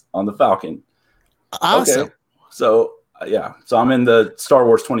left on the Falcon. Awesome. Okay. So yeah, so I'm in the Star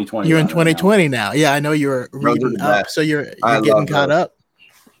Wars 2020. You're in 2020 now. Yeah, I know you were reading up, so you're getting caught up.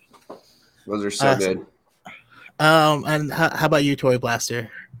 Those are so good. And how about you, Toy Blaster?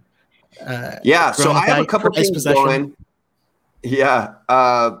 Yeah, so I have a couple things going. Yeah,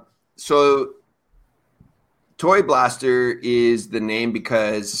 so Toy Blaster is the name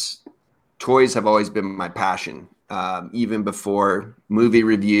because toys have always been my passion, even before movie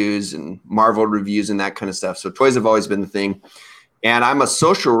reviews and Marvel reviews and that kind of stuff. So toys have always been the thing. And I'm a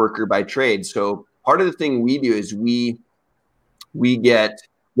social worker by trade. So part of the thing we do is we'll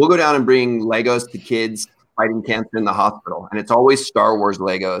go down and bring Legos to kids fighting cancer in the hospital. And it's always Star Wars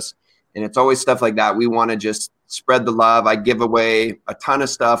Legos. And it's always stuff like that. We want to just spread the love. I give away a ton of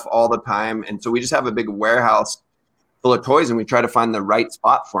stuff all the time. And so we just have a big warehouse full of toys, and we try to find the right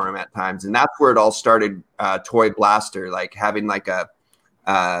spot for them at times. And that's where it all started, Toy Blaster, like having like a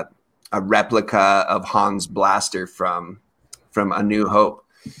replica of Han's blaster from A New Hope.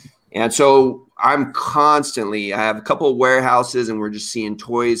 And so I have a couple of warehouses, and we're just seeing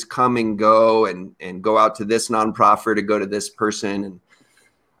toys come and go and go out to this nonprofit to go to this person.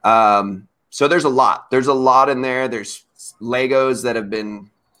 And so there's a lot in there. There's Legos that have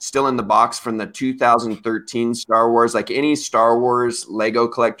been still in the box from the 2013 Star Wars. Like any Star Wars Lego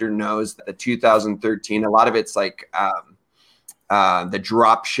collector knows that the 2013, a lot of it's like the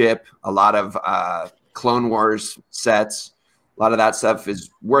drop ship, a lot of Clone Wars sets. A lot of that stuff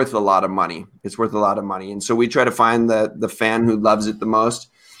is worth a lot of money. It's worth a lot of money. And so we try to find the fan who loves it the most.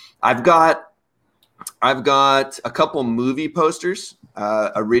 I've got a couple movie posters,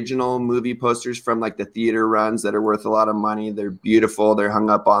 original movie posters from like the theater runs that are worth a lot of money. They're beautiful. They're hung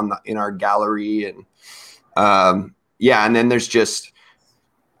up in our gallery. And and then there's just,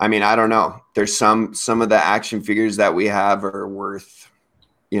 I mean, I don't know. There's some of the action figures that we have are worth,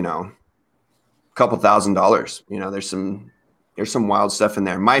 a couple $1,000s. There's some wild stuff in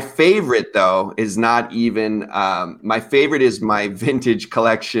there. My favorite though is not even, my favorite is my vintage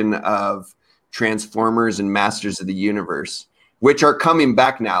collection of Transformers and Masters of the Universe, which are coming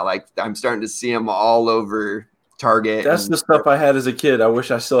back now. Like I'm starting to see them all over Target. That's the stuff I had as a kid. I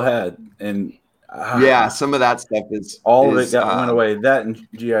wish I still had. And some of that stuff went away. That and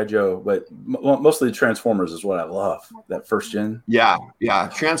G.I. Joe, but mostly the Transformers is what I love. That first gen. Yeah.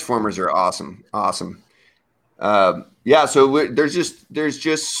 Transformers are awesome. So there's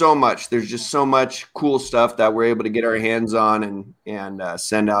just so much. There's just so much cool stuff that we're able to get our hands on and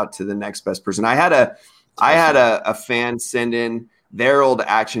send out to the next best person. I had a fan send in their old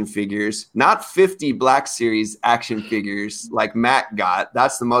action figures, not 50 Black Series action figures like Matt got.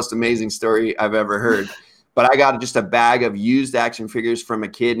 That's the most amazing story I've ever heard. But I got just a bag of used action figures from a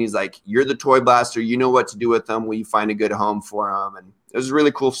kid, and he's like, "You're the Toy Blaster. You know what to do with them. Will you find a good home for them?" And it was a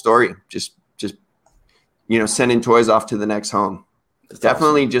really cool story. Just sending toys off to the next home. It's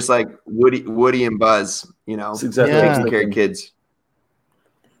definitely awesome. Just like Woody and Buzz, taking care of kids.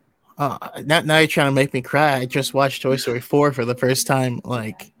 Now you're trying to make me cry. I just watched Toy Story 4 for the first time, 2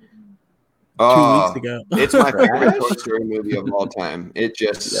 weeks ago. It's my favorite Toy Story movie of all time. It's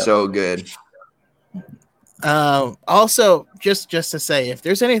just so good. Also, just to say, if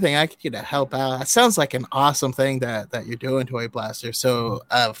there's anything I could do to help out, it sounds like an awesome thing that you're doing, Toy Blaster. So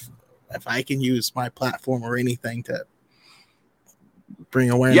if I can use my platform or anything to bring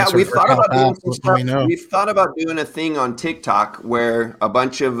awareness. Yeah, we've thought about doing some stuff. We've thought about doing a thing on TikTok where a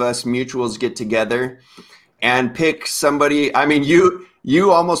bunch of us mutuals get together and pick somebody. I mean,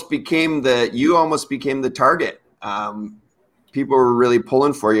 you almost became the target. People were really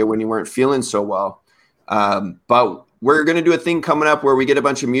pulling for you when you weren't feeling so well. But we're going to do a thing coming up where we get a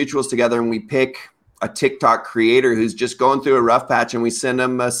bunch of mutuals together and we pick a TikTok creator who's just going through a rough patch, and we send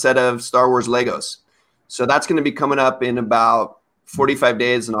them a set of Star Wars Legos. So that's going to be coming up in about 45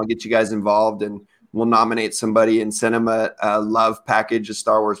 days, and I'll get you guys involved, and we'll nominate somebody and send them a love package, a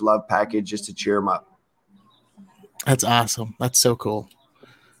Star Wars love package, just to cheer them up. That's awesome. That's so cool.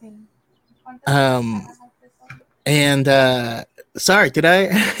 Sorry, did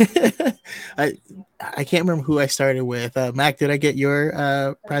I I can't remember who I started with. Mac, did I get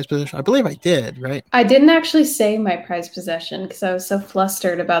your prize possession? I believe I did, right? I didn't actually say my prize possession because I was so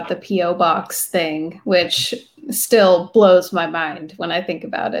flustered about the P.O. box thing, which still blows my mind when I think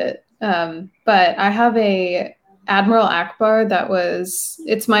about it. But I have a Admiral Akbar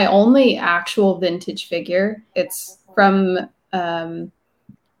it's my only actual vintage figure. It's from,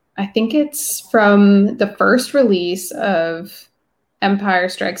 I think it's from the first release of Empire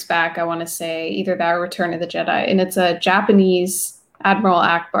Strikes Back, I want to say, either that or Return of the Jedi. And it's a Japanese Admiral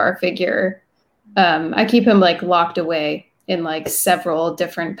Akbar figure. I keep him like locked away in like several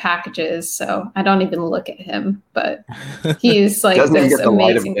different packages, so I don't even look at him. But he's like this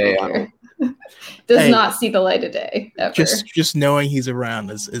amazing figure. Does not see the light of day ever. Just knowing he's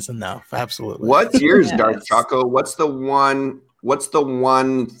around is enough. Absolutely. What's yours, yes. Dark Choco? What's the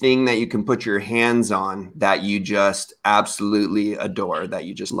one thing that you can put your hands on that you just absolutely adore, that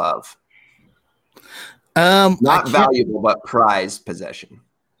you just love? Not valuable, but prized possession.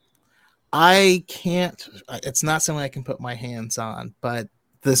 I can't. It's not something I can put my hands on, but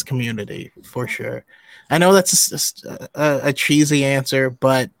this community for sure. I know that's just a cheesy answer,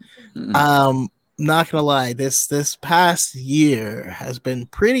 but not gonna lie, this past year has been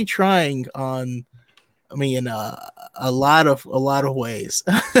pretty trying on me in a lot of ways.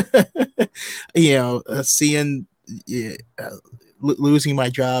 Seeing losing my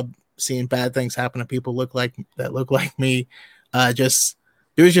job, seeing bad things happen to people that look like me,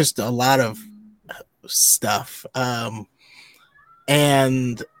 there was just a lot of stuff.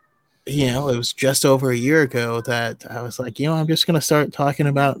 And it was just over a year ago that I was like, I'm just going to start talking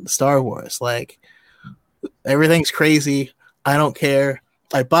about Star Wars. Like, everything's crazy. I don't care.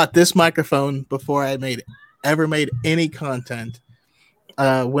 I bought this microphone before I ever made any content.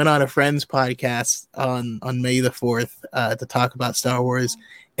 Went on a friend's podcast on May the 4th to talk about Star Wars,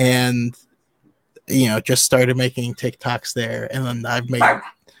 and just started making TikToks there, and then I've made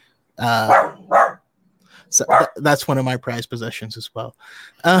so that's one of my prized possessions as well.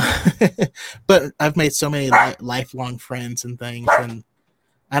 But I've made so many lifelong friends and things, and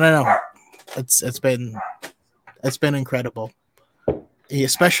I don't know, it's been incredible.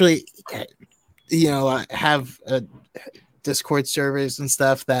 Especially, I have Discord servers and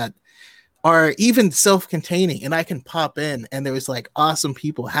stuff that are even self-containing, and I can pop in, and there was like awesome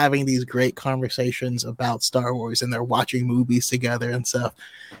people having these great conversations about Star Wars, and they're watching movies together and stuff.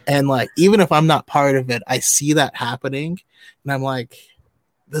 And like, even if I'm not part of it, I see that happening, and I'm like,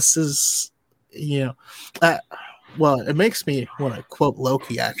 this is, well, it makes me want to quote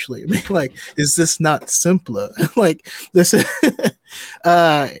Loki, actually. Like, is this not simpler? Like, this is,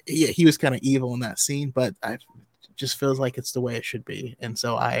 he was kind of evil in that scene, but I just feels like it's the way it should be. And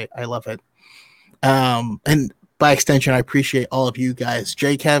so I love it. And by extension, I appreciate all of you guys.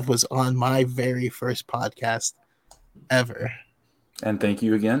 JKev was on my very first podcast ever. And thank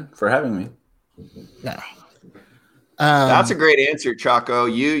you again for having me. Yeah. That's a great answer, Choco.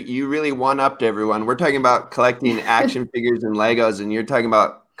 You really one-upped everyone. We're talking about collecting action figures and Legos, and you're talking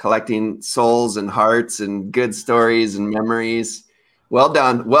about collecting souls and hearts and good stories and memories. Well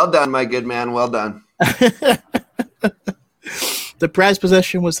done, my good man. Well done. The prize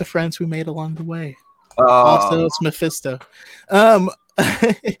possession was the friends we made along the way. Also, it's Mephisto.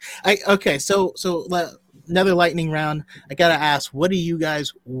 Okay, so another lightning round. I gotta ask, what do you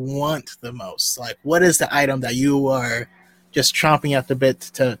guys want the most? Like, what is the item that you are just chomping at the bit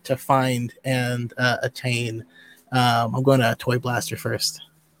to find and attain? I'm going to Toy Blaster first.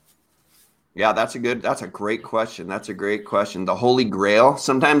 Yeah, that's a great question. The Holy Grail.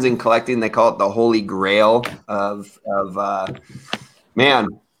 Sometimes in collecting, they call it the Holy Grail of man.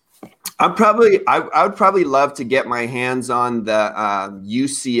 I would probably love to get my hands on the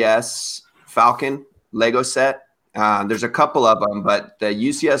UCS Falcon Lego set. There's a couple of them, but the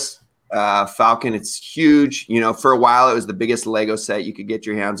UCS Falcon, it's huge. For a while, it was the biggest Lego set you could get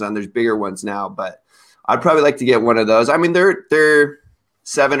your hands on. There's bigger ones now, but I'd probably like to get one of those. I mean, they're $700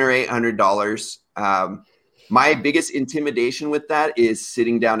 or $800. My biggest intimidation with that is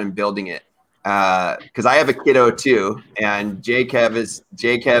sitting down and building it. Because I have a kiddo too, and JKev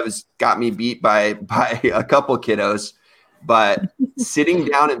has got me beat by a couple kiddos. But sitting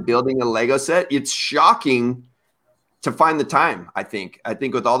down and building a Lego set, it's shocking to find the time. I think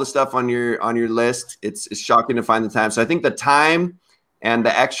with all the stuff on your list, it's shocking to find the time. So I think the time and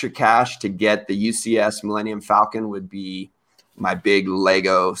the extra cash to get the UCS Millennium Falcon would be my big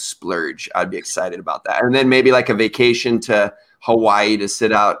Lego splurge. I'd be excited about that, and then maybe like a vacation to Hawaii to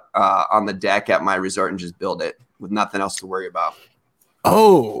sit out on the deck at my resort and just build it with nothing else to worry about.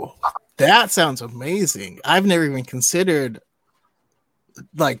 Oh, that sounds amazing. I've never even considered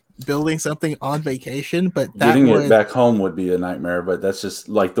like building something on vacation, but that getting it back home would be a nightmare. But that's just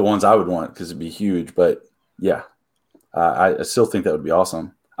like the ones I would want because it'd be huge. But yeah, I still think that would be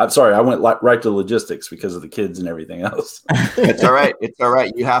awesome. I'm sorry, I went right to logistics because of the kids and everything else. It's all right. It's all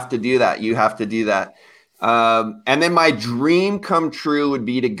right. You have to do that. You have to do that. And then my dream come true would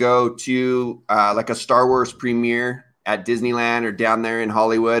be to go to like a Star Wars premiere at Disneyland or down there in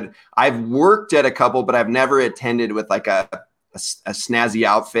Hollywood. I've worked at a couple, but I've never attended with like a snazzy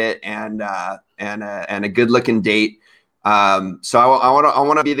outfit and a good looking date. So I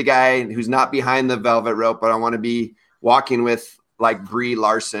want to be the guy who's not behind the velvet rope, but I want to be walking with like Brie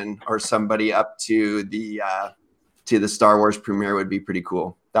Larson or somebody up to the Star Wars premiere would be pretty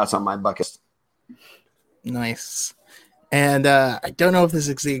cool. That's on my bucket list. Nice. And I don't know if this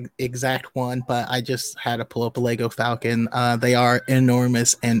is the exact one, but I just had to pull up a Lego Falcon. They are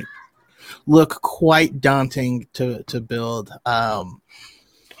enormous and look quite daunting to build.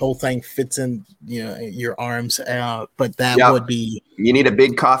 Whole thing fits in, your arms, but that would be. You need a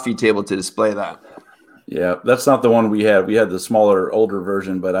big coffee table to display that. Yeah, that's not the one we had. We had the smaller, older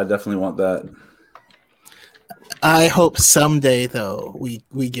version, but I definitely want that. I hope someday, though,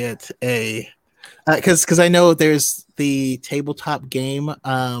 we get a because I know there's the tabletop game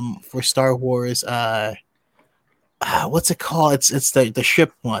for Star Wars. What's it called? It's the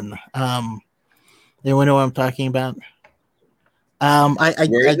ship one. Anyone know what I'm talking about?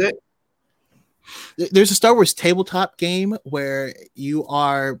 Where is it? There's a Star Wars tabletop game where you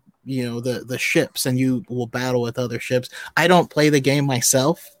are, the ships and you will battle with other ships. I don't play the game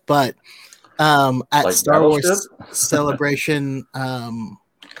myself, but at like Star Wars Celebration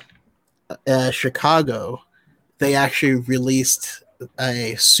Chicago, they actually released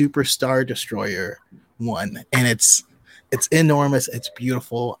a Super Star Destroyer one, and it's enormous. It's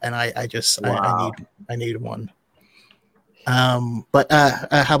beautiful, and I need one. But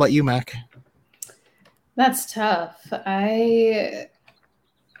how about you, Mac? That's tough.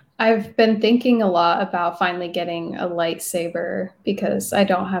 I've been thinking a lot about finally getting a lightsaber because I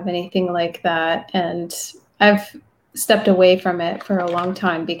don't have anything like that, and I've stepped away from it for a long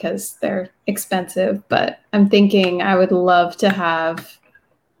time because they're expensive. But I'm thinking I would love to have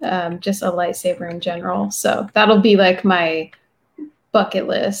just a lightsaber in general. So that'll be like my bucket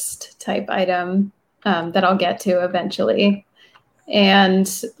list type item that I'll get to eventually.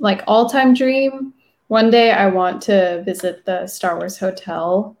 And like all-time dream, one day I want to visit the Star Wars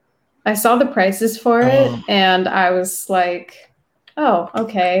Hotel. I saw the prices for it and I was like, oh,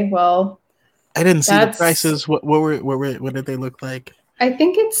 okay, well, I didn't see the prices. What did they look like? I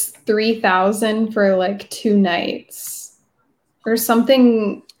think it's $3,000 for like 2 nights or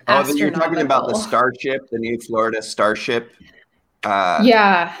something. Oh, you're talking about the Starship, the new Florida Starship.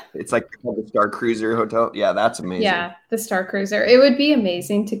 Yeah, it's like called the Star Cruiser Hotel. Yeah, that's amazing. Yeah, the Star Cruiser. It would be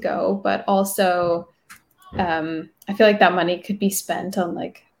amazing to go, but also I feel like that money could be spent on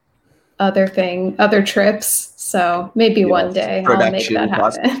like other trips. So maybe one day I'll make that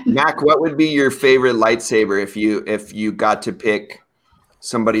happen. Mac, what would be your favorite lightsaber if you got to pick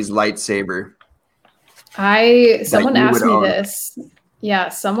somebody's lightsaber? Someone asked me this. Yeah,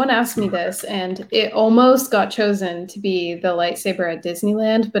 someone asked me this, and it almost got chosen to be the lightsaber at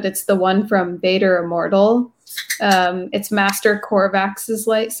Disneyland, but it's the one from Vader Immortal. It's Master Corvax's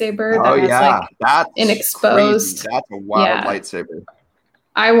lightsaber. That's an exposed. Crazy. That's a wild lightsaber.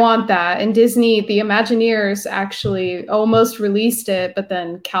 I want that. And Disney, the Imagineers actually almost released it, but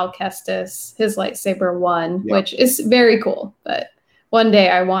then Cal Kestis, his lightsaber won, which is very cool. But one day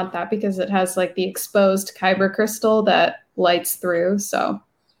I want that because it has like the exposed kyber crystal that lights through. So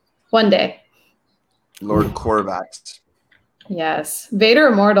one day. Lord Corvax. Yes. Vader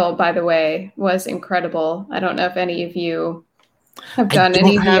Immortal, by the way, was incredible. I don't know if any of you have done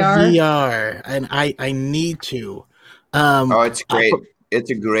any VR. I don't have VR, and I need to. It's great. It's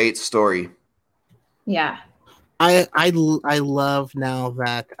a great story. Yeah. I love now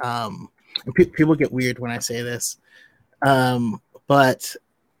that people get weird when I say this. But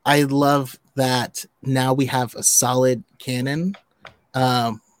I love that now we have a solid canon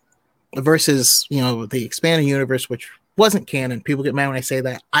versus, the expanded universe, which wasn't canon. People get mad when I say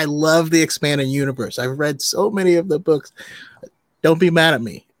that. I love the expanded universe. I've read so many of the books. Don't be mad at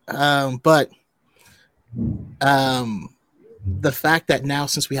me. But the fact that now,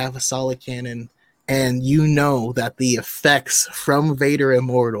 since we have a solid canon, and that the effects from Vader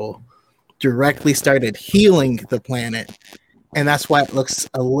Immortal directly started healing the planet, and that's why it looks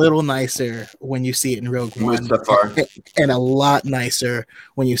a little nicer when you see it in Rogue One, and a lot nicer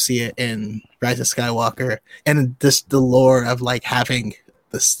when you see it in Rise of Skywalker. And this the lore of like having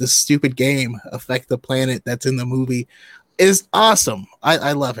this stupid game affect the planet that's in the movie. is awesome.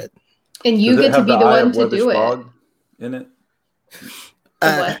 I love it. And you get to be the one to do it. In it?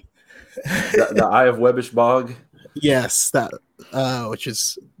 What? The Eye of Webbish Bog? Yes, that which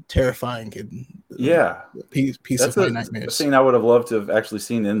is terrifying and piece of my nightmares. A scene I would have loved to have actually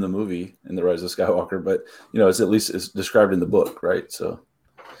seen in the movie in The Rise of Skywalker, but it's at least it's described in the book, right? So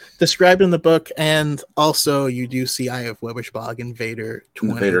described in the book, and also you do see Eye of Webbish Bog in Vader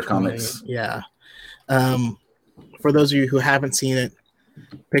 20. Vader comics. Yeah. For those of you who haven't seen it,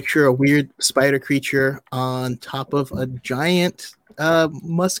 picture a weird spider creature on top of a giant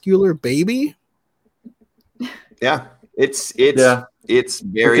muscular baby. Yeah. It's very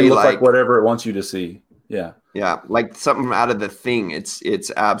it can look like whatever it wants you to see. Yeah. Yeah. Like something out of The Thing.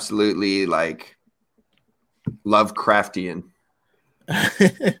 It's absolutely like Lovecraftian.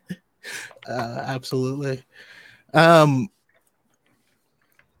 Absolutely.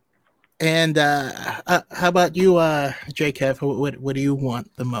 And how about you, J. Kev? What do you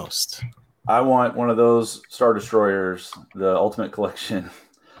want the most? I want one of those Star Destroyers, the Ultimate Collection.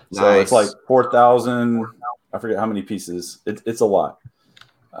 So Nice. It's like 4,000. I forget how many pieces. It's a lot.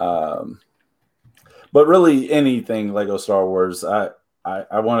 But really, anything Lego Star Wars, I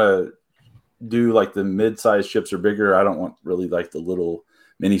want to do like the mid-sized ships or bigger. I don't want really like the little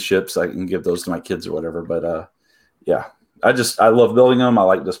mini ships. I can give those to my kids or whatever. But yeah. I love building them. I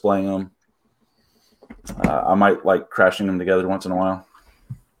like displaying them. I might like crashing them together once in a while.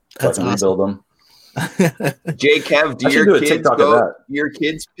 So I can rebuild them. Jay Kev, do your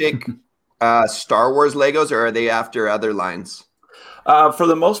kids pick Star Wars Legos, or are they after other lines? For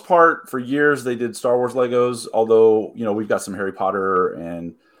the most part, for years they did Star Wars Legos. Although we've got some Harry Potter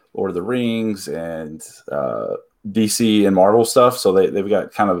and Lord of the Rings and DC and Marvel stuff. So they've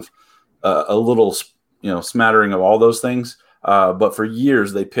got kind of a little smattering of all those things. But for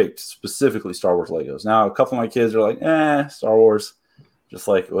years they picked specifically Star Wars Legos. Now a couple of my kids are like, Star Wars. Just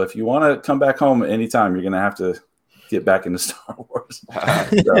like, well, if you want to come back home at any time, you're going to have to get back into Star Wars.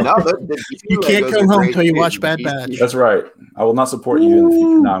 You can't come home until you watch Bad Batch. That's right. I will not support you in the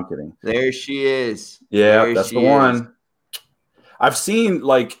future. No, I'm kidding. There she is. Yeah, that's the one. I've seen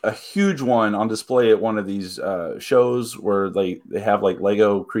like a huge one on display at one of these shows where they have like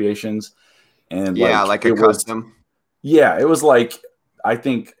Lego creations. And like a custom. It was like, I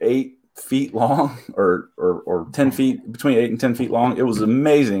think 8 feet long or 10 feet, between 8 and 10 feet long. It was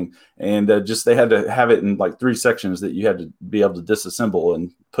amazing. And they had to have it in like 3 sections that you had to be able to disassemble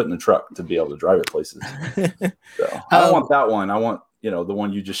and put in the truck to be able to drive it places. So I don't want that one. I want, the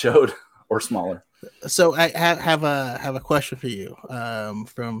one you just showed or smaller. So I have a question for you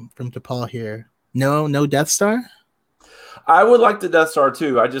from DePaul here. No Death Star? I would like the Death Star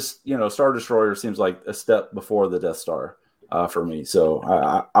too. I just, Star Destroyer seems like a step before the Death Star for me. So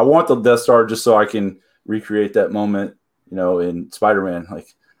I want the Death Star just so I can recreate that moment, in Spider-Man. Like,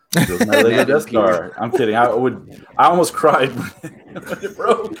 my Lego Death Star. I'm kidding. I almost cried when it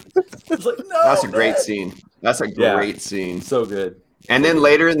broke. I was like, no. That's a great scene. That's a great scene. So good. And then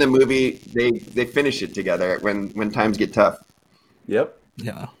later in the movie, they finish it together when times get tough. Yep.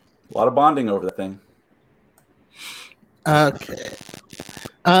 Yeah. A lot of bonding over that thing. Okay.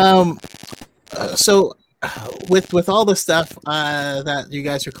 So with all the stuff that you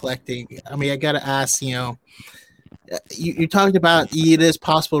guys are collecting, I mean, I gotta ask, you talked about it is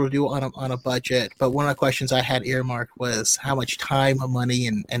possible to do on a budget, but one of the questions I had earmarked was how much time, money,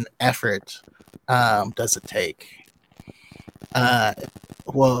 and effort does it take?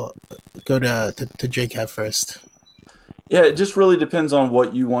 Well, go to Jacob first. Yeah, it just really depends on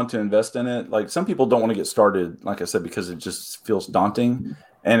what you want to invest in it. Like, some people don't want to get started, like I said, because it just feels daunting.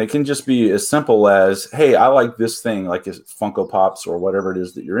 And it can just be as simple as, hey, I like this thing, like Funko Pops or whatever it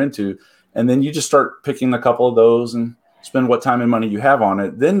is that you're into. And then you just start picking a couple of those and spend what time and money you have on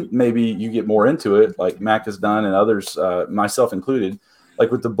it. Then maybe you get more into it, like Mac has done and others, myself included.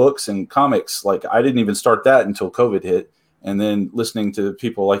 Like with the books and comics, like I didn't even start that until COVID hit. And then listening to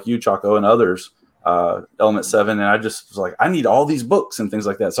people like you, Chaco, and others, Element 7, and I just was like, I need all these books and things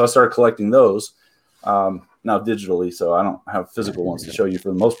like that. So I started collecting those now digitally, so I don't have physical ones to show you for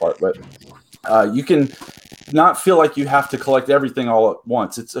the most part, but you can not feel like you have to collect everything all at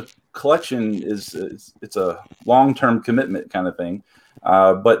once. It's a collection it's a long-term commitment kind of thing,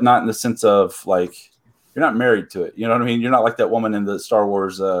 but not in the sense of like you're not married to it. You know what I mean? You're not like that woman in the Star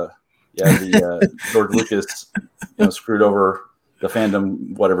Wars George Lucas screwed over the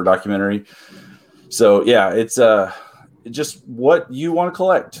fandom whatever documentary. So yeah, it's just what you want to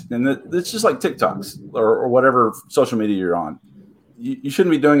collect, and it's just like TikToks or whatever social media you're on. You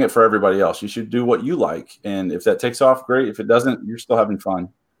shouldn't be doing it for everybody else. You should do what you like, and if that takes off, great. If it doesn't, you're still having fun,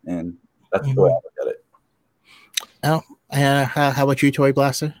 and that's the way I look at it. How about you, Toy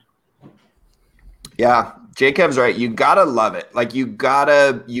Blaster? Yeah, Jacob's right. You gotta love it. Like you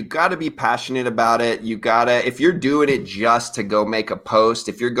gotta be passionate about it. If you're doing it just to go make a post,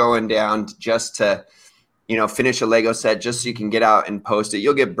 if you're going down just to, finish a Lego set just so you can get out and post it,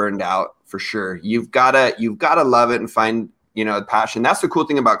 you'll get burned out for sure. You've gotta love it and find, the passion. That's the cool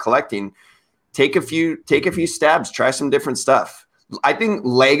thing about collecting. Take a few stabs, try some different stuff. I think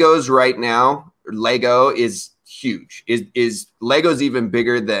Legos right now, Lego is huge. Is Lego's even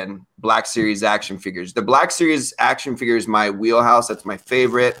bigger than Black Series action figures. The Black Series action figure is my wheelhouse. That's my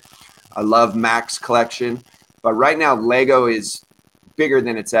favorite. I love Mac's collection. But right now, Lego is bigger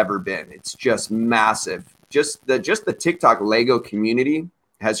than it's ever been. It's just massive. Just the TikTok Lego community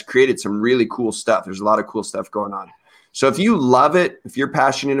has created some really cool stuff. There's a lot of cool stuff going on. So if you love it, if you're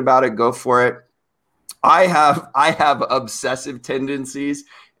passionate about it, go for it. I have obsessive tendencies.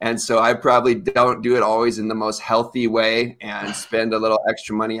 And so I probably don't do it always in the most healthy way and spend a little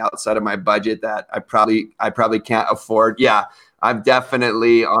extra money outside of my budget that I probably can't afford. Yeah, I'm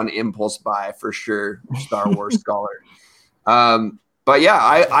definitely on impulse buy for sure, Star Wars scholar. But yeah,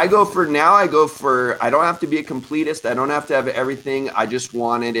 I go for, I don't have to be a completist. I don't have to have everything. I just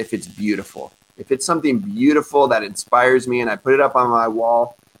want it if it's beautiful. If it's something beautiful that inspires me and I put it up on my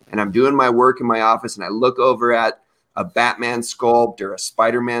wall and I'm doing my work in my office and I look over at a Batman sculpt or a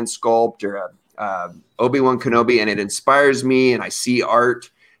Spider-Man sculpt or a Obi-Wan Kenobi, and it inspires me and I see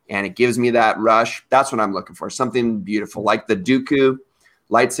art and it gives me that rush. That's what I'm looking for. Something beautiful like the Dooku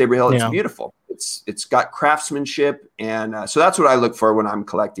lightsaber hilt. It's beautiful. It's got craftsmanship. And so that's what I look for when I'm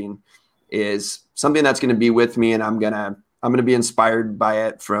collecting, is something that's going to be with me. And I'm going to be inspired by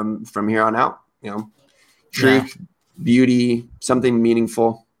it from here on out, truth, beauty, something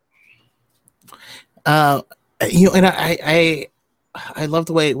meaningful. And I love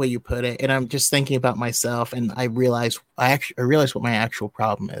the way you put it, and I'm just thinking about myself, and I realized what my actual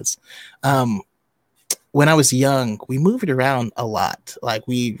problem is. When I was young, we moved around a lot. Like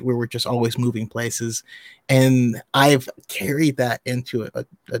we were just always moving places, and I've carried that into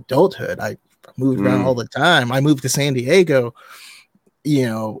adulthood. I moved around all the time. I moved to San Diego,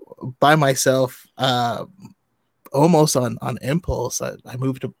 by myself. Almost on impulse. I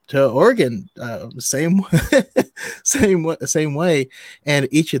moved to Oregon, same way. And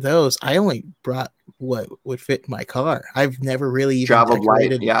each of those, I only brought what would fit my car. I've never really even traveled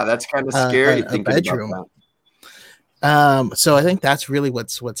light. Yeah, that's kind of scary thinking bedroom. About that. So I think that's really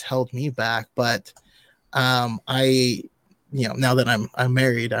what's held me back. But I now that I'm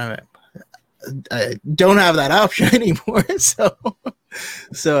married, I don't have that option anymore.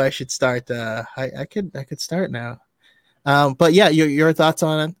 So I should start. I could start now. But yeah, your thoughts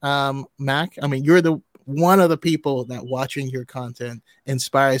on it, Mac? I mean, you're one of the people that watching your content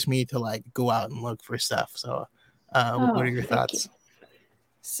inspires me to like go out and look for stuff. So, what are your thoughts?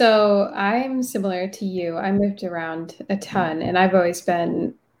 So I'm similar to you. I moved around a ton, and I've always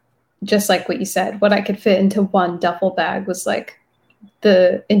been just like what you said. What I could fit into one duffel bag was like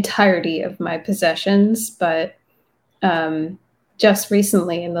the entirety of my possessions. But just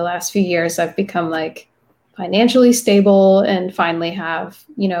recently, in the last few years, I've become like financially stable and finally have,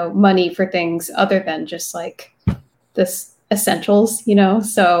 money for things other than just like this essentials,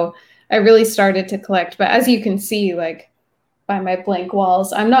 So I really started to collect. But as you can see, like by my blank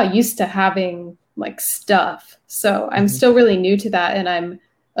walls, I'm not used to having like stuff. So I'm still really new to that. And I'm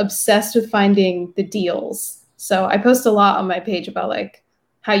obsessed with finding the deals. So I post a lot on my page about like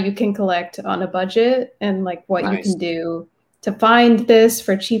how you can collect on a budget and like what you can do to find this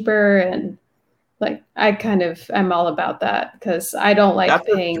for cheaper. And like I'm all about that because I don't like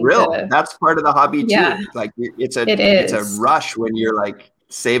paying. That's part of the hobby too. Like it's a rush when you're like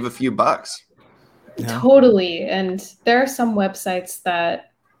save a few bucks. Totally. And there are some websites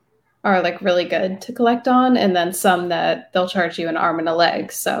that are like really good to collect on, and then some that they'll charge you an arm and a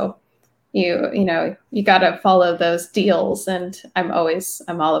leg. So you got to follow those deals, and I'm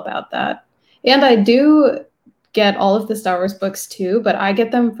all about that. And I do get all of the Star Wars books too, but I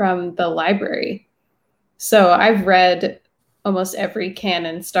get them from the library. So I've read almost every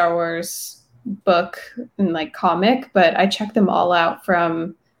canon Star Wars book and like comic, but I check them all out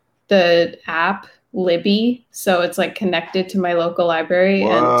from the app Libby. So it's like connected to my local library.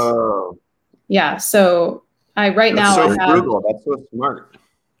 Whoa. And yeah, so That's so smart.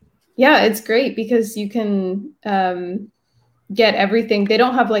 Yeah, it's great because you can get everything. They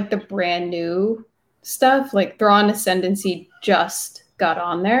don't have like the brand new stuff. Like Thrawn Ascendancy just got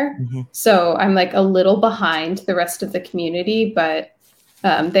on there. So I'm like a little behind the rest of the community, but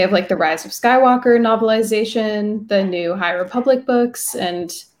they have like the Rise of Skywalker novelization, the new High Republic books,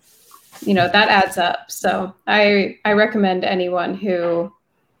 and that adds up. So I recommend anyone who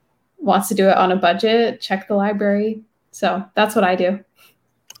wants to do it on a budget, check the library. So that's what I do.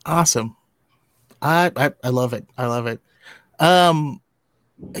 Awesome. I love it. I love it.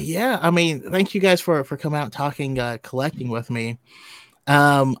 Yeah, I mean, thank you guys for coming out talking, collecting with me.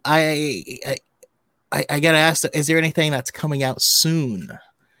 I gotta ask, is there anything that's coming out soon?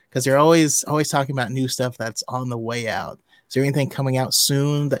 Because they're always talking about new stuff that's on the way out. Is there anything coming out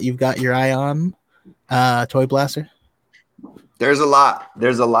soon that you've got your eye on, Toy Blaster? There's a lot.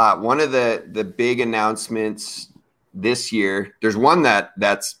 One of the big announcements this year, there's one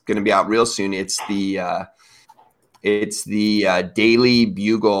that's going to be out real soon. It's the Daily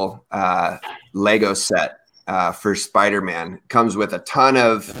Bugle Lego set for Spider-Man. It comes with a ton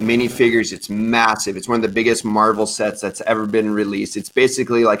of minifigures. It's massive. It's one of the biggest Marvel sets that's ever been released. It's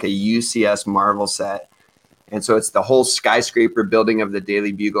basically like a UCS Marvel set. And so it's the whole skyscraper building of the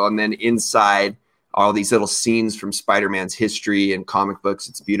Daily Bugle. And then inside, all these little scenes from Spider-Man's history and comic books.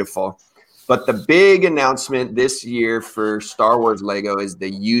 It's beautiful. But the big announcement this year for Star Wars Lego is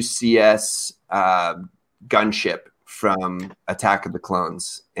the UCS gunship from Attack of the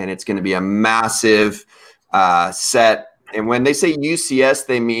Clones. And it's going to be a massive set. And when they say UCS,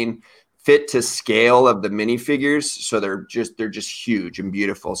 they mean fit to scale of the minifigures. So they're just huge and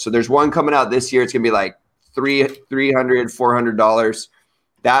beautiful. So there's one coming out this year. It's going to be like $400.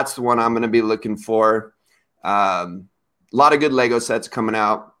 That's the one I'm going to be looking for. A lot of good Lego sets coming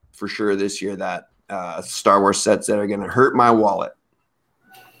out for sure this year. That Star Wars sets that are going to hurt my wallet.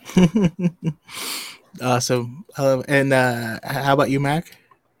 Awesome. And how about you, Mac?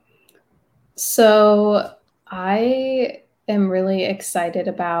 So I am really excited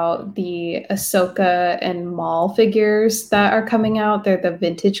about the Ahsoka and Maul figures that are coming out. They're the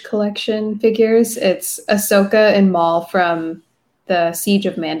vintage collection figures. It's Ahsoka and Maul from the Siege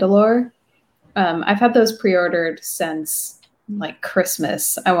of Mandalore. I've had those pre-ordered since like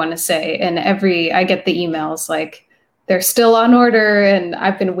Christmas, I want to say. And I get the emails like they're still on order, and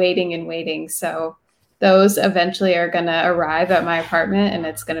I've been waiting and waiting. So those eventually are going to arrive at my apartment, and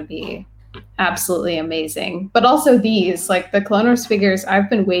it's going to be absolutely amazing. But also these, like the Clone Wars figures, I've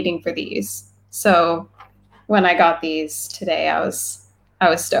been waiting for these. So when I got these today, I was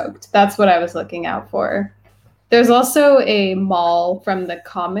stoked. That's what I was looking out for. There's also a Maul from the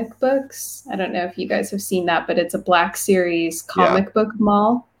comic books. I don't know if you guys have seen that, but it's a Black Series comic book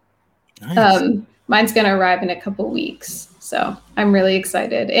Maul. Nice. Mine's going to arrive in a couple weeks. So I'm really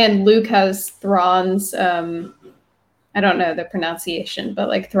excited. And Luke has Thrawn's, I don't know the pronunciation, but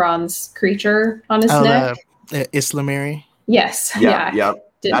like Thrawn's creature on his neck. Islamiri? Yes. Yeah.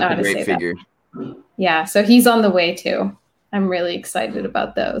 That's a great figure. Yeah, so he's on the way too. I'm really excited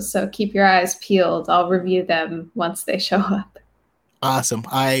about those. So keep your eyes peeled. I'll review them once they show up. Awesome.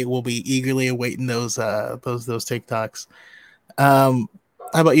 I will be eagerly awaiting those TikToks.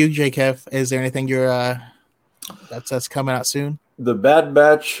 How about you, JKev? Is there anything that's coming out soon? The Bad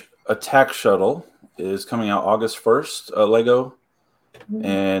Batch Attack Shuttle is coming out August 1st, Lego.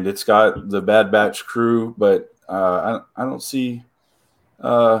 And it's got the Bad Batch crew, but I don't see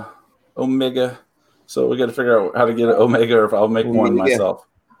Omega. So we got to figure out how to get an Omega, or if I'll make one myself.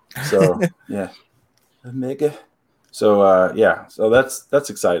 So yeah, Omega. So so that's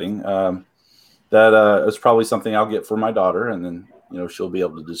exciting. That is probably something I'll get for my daughter, and then she'll be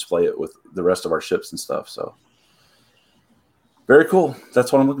able to display it with the rest of our ships and stuff. So very cool.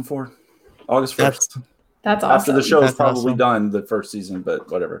 That's what I'm looking for. August 1st. That's awesome. After the show is probably done, the first season, but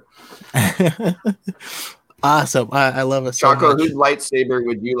whatever. Awesome. I love it. Choco, whose lightsaber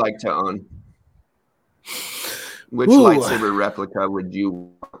would you like to own? Which lightsaber replica would you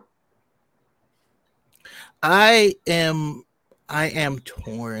want? I am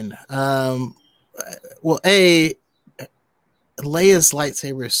torn. Well, Leia's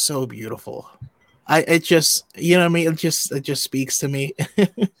lightsaber is so beautiful. It just it just speaks to me.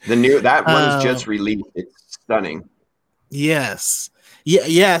 That one is just released. It's stunning. Yes.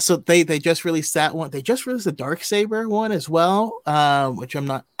 Yeah. So they just released that one. They just released the Darksaber one as well, which I'm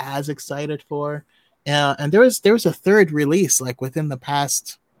not as excited for. And there was a third release like within the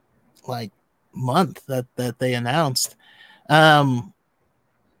past like month that they announced. But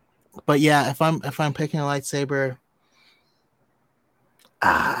yeah, if I'm picking a lightsaber,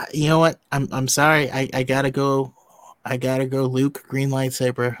 you know what? I'm sorry. I gotta go Luke green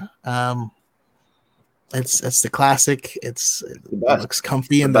lightsaber. It's the classic. It looks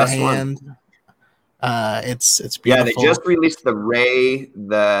comfy in the hand. It's beautiful. Yeah, they just released the Rey.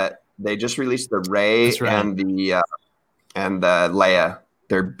 They just released the Rey and the Leia.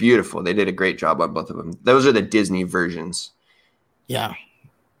 They're beautiful. They did a great job on both of them. Those are the Disney versions. Yeah.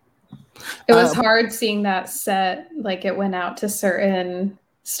 It was hard seeing that set, like it went out to certain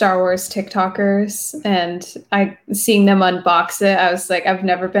Star Wars TikTokers, and seeing them unbox it, I was like, I've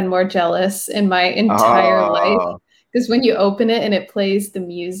never been more jealous in my entire life. Because when you open it and it plays the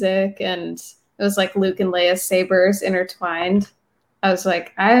music, and it was like Luke and Leia's sabers intertwined, I was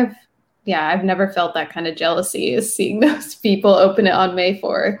like, I've never felt that kind of jealousy as seeing those people open it on May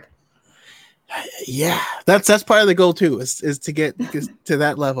 4th. Yeah, that's part of the goal too, is to get to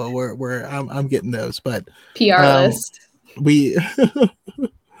that level where I'm getting those. But PR list.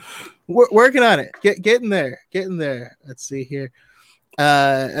 We're working on it. Getting there. Let's see here.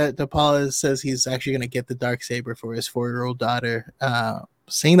 DePaula says he's actually going to get the Darksaber for his 4-year-old daughter.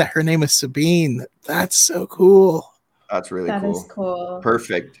 Seeing that her name is Sabine, that's so cool. That's really cool. That is cool.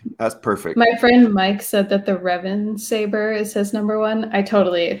 Perfect. That's perfect. My friend Mike said that the Revan saber is his number one. I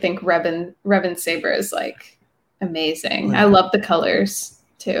totally think Revan saber is like amazing. I love the colors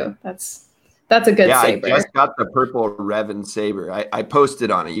too. That's a good saber. I just got the purple Revan saber. I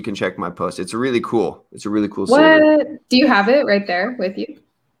posted on it. You can check my post. It's really cool. It's a really cool saber. What? Do you have it right there with you?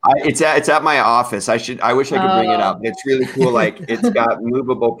 It's at my office. I wish I could bring it up. It's really cool. Like it's got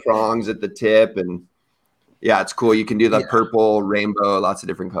movable prongs at the tip, and yeah, it's cool. You can do the purple, rainbow, lots of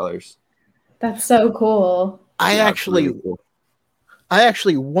different colors. That's so cool. I actually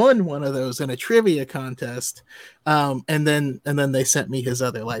won one of those in a trivia contest, and then they sent me his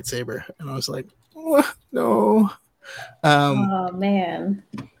other lightsaber, and I was like, oh, no. Oh man.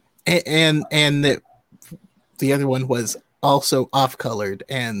 And the other one was also off-colored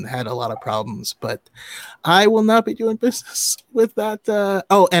and had a lot of problems, but I will not be doing business with that.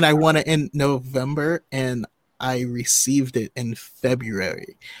 And I won it in November, and I received it in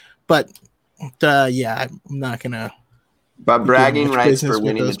February. But I'm not gonna. But bragging rights for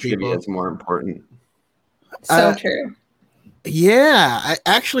winning the trivia is more important. So true. Yeah,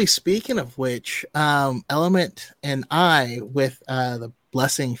 actually, speaking of which, Element and I, with the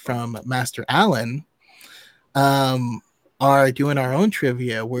blessing from Master Allen, are doing our own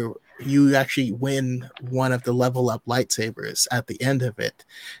trivia where you actually win one of the level up lightsabers at the end of it.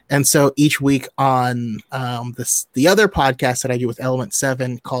 And so each week on the other podcast that I do with Element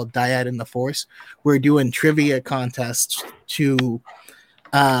 7 called Dyad in the Force, we're doing trivia contests to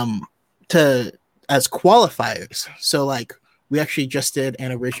as qualifiers. So like we actually just did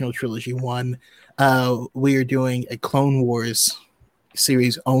an original trilogy one. We are doing a Clone Wars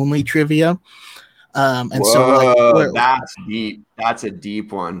series only trivia. And whoa, so that's deep. That's a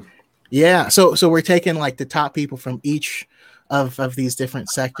deep one. Yeah. So we're taking like the top people from each of these different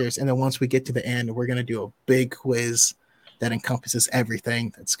sectors. And then once we get to the end, we're going to do a big quiz that encompasses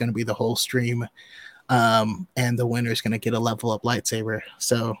everything. That's going to be the whole stream. And the winner is going to get a level up lightsaber.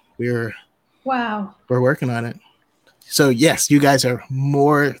 So we're working on it. So yes, you guys are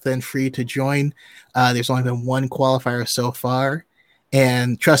more than free to join. There's only been one qualifier so far.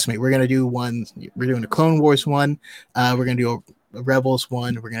 And trust me, we're going to do one. We're doing a Clone Wars one. We're going to do a Rebels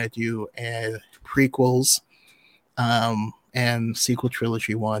one. We're going to do a prequels and sequel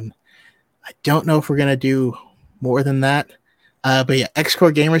trilogy one. I don't know if we're going to do more than that. But yeah,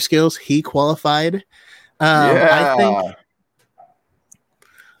 X-Core Gamer Skills, he qualified. I think.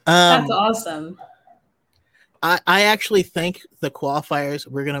 That's awesome. I actually think the qualifiers,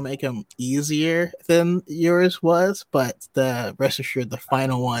 we're going to make them easier than yours was, but rest assured, the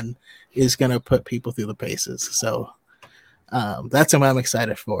final one is going to put people through the paces. So that's what I'm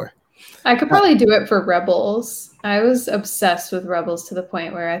excited for. I could probably do it for Rebels. I was obsessed with Rebels to the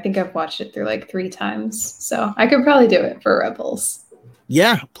point where I think I've watched it through like 3 times. So I could probably do it for Rebels.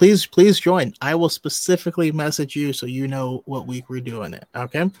 Yeah, please join. I will specifically message you so you know what week we're doing it.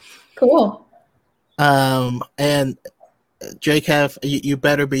 Okay. Cool. And Jake, you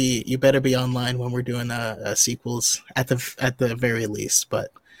better be online when we're doing sequels at the very least.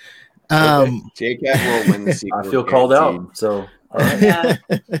 But Jake will win the sequel. I feel called out. So all right. Yeah,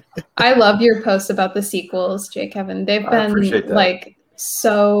 I love your posts about the sequels, Jake Kevin. They've been like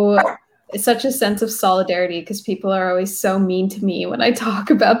such a sense of solidarity because people are always so mean to me when I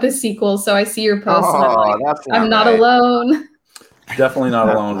talk about the sequels. So I see your posts and I'm like, I'm not alone. Definitely not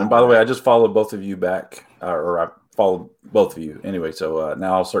alone. And by the way, I just followed both of you back, or I followed both of you anyway. So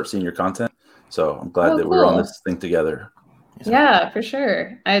now I'll start seeing your content. So I'm glad that we're on this thing together. So. Yeah, for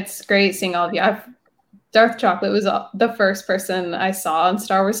sure. It's great seeing all of you. Darth Chocolate was the first person I saw on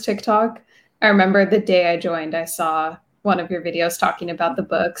Star Wars TikTok. I remember the day I joined, I saw one of your videos talking about the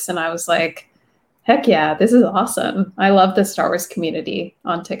books, and I was like, heck yeah, this is awesome. I love the Star Wars community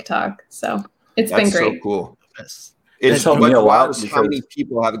on TikTok. So it's been great. So cool. It's helped me a lot. How many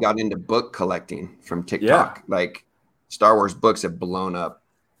people have gotten into book collecting from TikTok? Yeah. Like Star Wars books have blown up.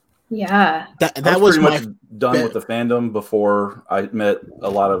 Yeah. That was pretty much done with the fandom before I met a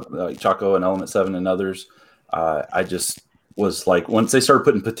lot of Chaco and Element 7 and others. I just was like, once they started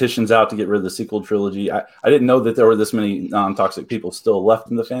putting petitions out to get rid of the sequel trilogy, I didn't know that there were this many non-toxic people still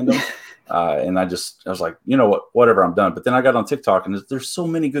left in the fandom. And I was like, you know what, whatever, I'm done. But then I got on TikTok and there's so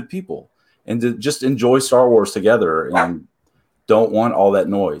many good people and to just enjoy Star Wars together and don't want all that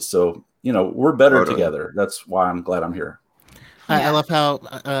noise. So, you know, we're better together. That's why I'm glad I'm here. I love how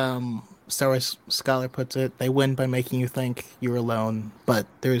Star Wars Scholar puts it. They win by making you think you're alone, but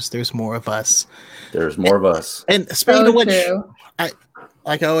there's more of us. There's more of us. And speaking of which, I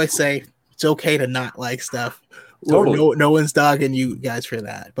always say, it's okay to not like stuff. Totally. No one's dogging you guys for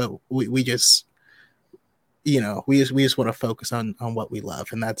that, but we just, you know, we just want to focus on what we love,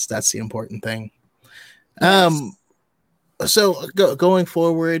 and that's the important thing. Yes. So going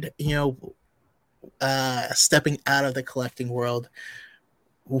forward, you know, stepping out of the collecting world,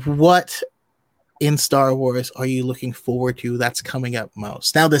 what in Star Wars are you looking forward to that's coming up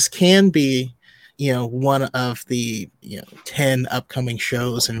most? Now, this can be, you know, one of the 10 upcoming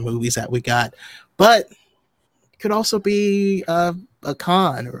shows and movies that we got, but it could also be a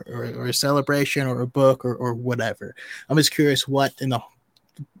con or a celebration or a book or whatever. I'm just curious, what in the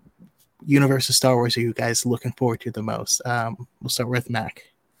universe of Star Wars are you guys looking forward to the most? We'll start with Mac.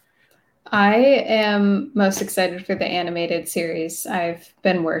 I am most excited for the animated series I've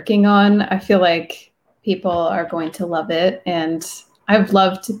been working on. I feel like people are going to love it, and I've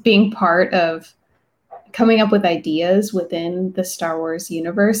loved being part of coming up with ideas within the Star Wars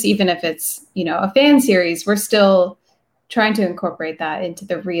universe. Even if it's, you know, a fan series, we're still trying to incorporate that into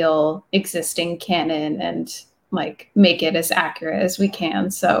the real existing canon and like make it as accurate as we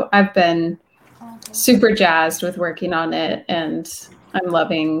can. So I've been super jazzed with working on it, and I'm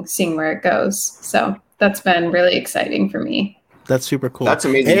loving seeing where it goes. So that's been really exciting for me. That's super cool. That's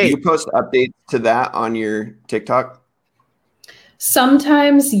amazing. Do you post updates to that on your TikTok?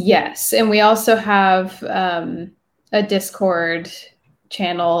 Sometimes, yes. And we also have a Discord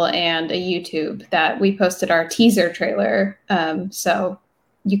channel and a YouTube that we posted our teaser trailer. So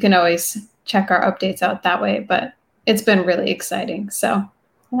you can always check our updates out that way. But it's been really exciting. So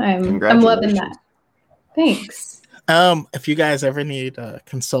I'm loving that. Thanks. If you guys ever need a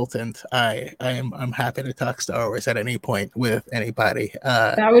consultant, I'm happy to talk Star Wars at any point with anybody.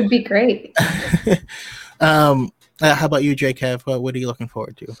 That would be great. How about you, Jake? What are you looking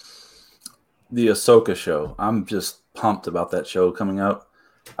forward to? The Ahsoka show. I'm just pumped about that show coming up.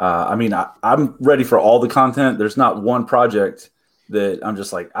 I mean, I'm ready for all the content. There's not one project that I'm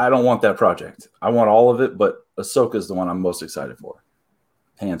just like, I don't want that project. I want all of it, but Ahsoka is the one I'm most excited for,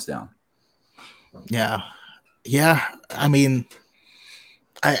 hands down. Yeah. I mean,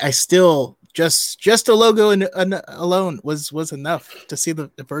 I still just a logo alone was enough to see the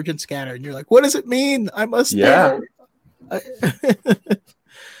Virgin scanner, and you're like, what does it mean? I must know.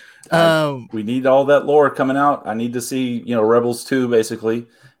 We need all that lore coming out. I need to see, you know, Rebels 2 basically,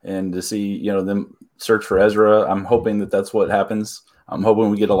 and to see, you know, them search for Ezra. I'm hoping that that's what happens. I'm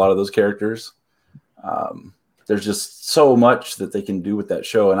hoping we get a lot of those characters. There's just so much that they can do with that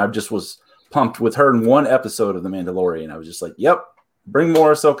show, and I just was pumped with her in one episode of The Mandalorian. I was just like, yep, bring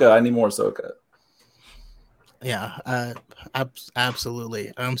more Ahsoka. I need more Ahsoka. Yeah,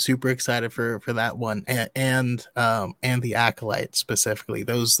 absolutely. I'm super excited for that one, and the Acolyte specifically.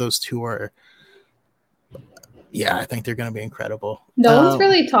 Those two are, yeah, I think they're going to be incredible. No one's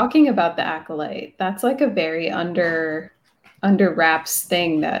really talking about the Acolyte. That's like a very under wraps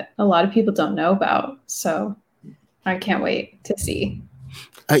thing that a lot of people don't know about. So I can't wait to see.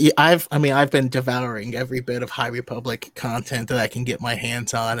 I've been devouring every bit of High Republic content that I can get my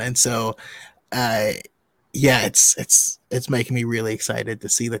hands on, and so, it's making me really excited to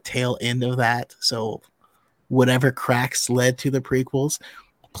see the tail end of that. So, whatever cracks led to the prequels,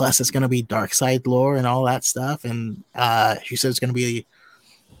 plus it's going to be dark side lore and all that stuff, and she said it's going to be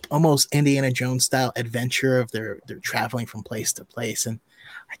almost Indiana Jones style adventure of they're traveling from place to place, and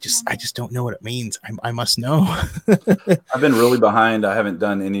I just don't know what it means. I must know. I've been really behind. I haven't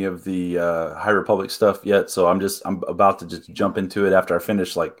done any of the High Republic stuff yet, so I'm about to just jump into it after I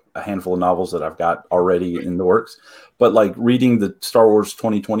finish like a handful of novels that I've got already in the works. But like reading the Star Wars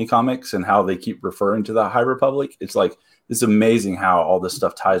 2020 comics and how they keep referring to the High Republic, it's like it's amazing how all this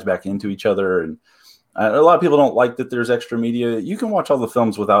stuff ties back into each other. And a lot of people don't like that there's extra media. You can watch all the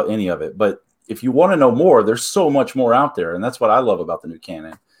films without any of it, but if you want to know more, there's so much more out there, and that's what I love about the new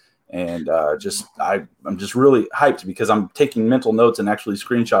canon. And I'm just really hyped because I'm taking mental notes and actually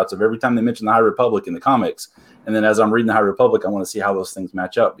screenshots of every time they mention the High Republic in the comics. And then as I'm reading the High Republic, I want to see how those things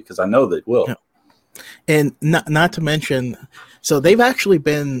match up because I know they will. Yeah. And not to mention, so they've actually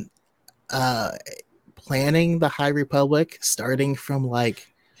been planning the High Republic starting from like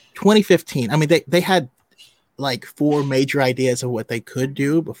 2015. I mean, they had like 4 major ideas of what they could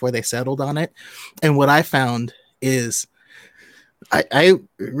do before they settled on it. And what I found is I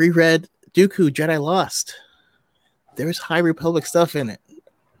reread Dooku Jedi Lost. There's High Republic stuff in it.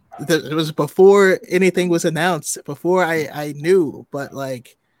 It was before anything was announced, before I knew, but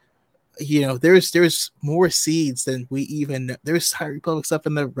like, you know, there's more seeds than we even, there's High Republic stuff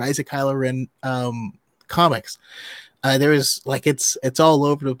in the Rise of Kylo Ren comics. There's like, it's all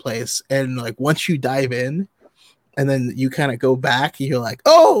over the place. And like, once you dive in and then you kind of go back, you're like,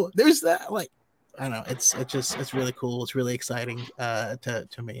 oh, there's that. Like, I don't know. It's really cool. It's really exciting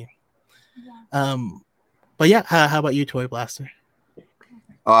to me. But yeah, how about you, Toy Blaster?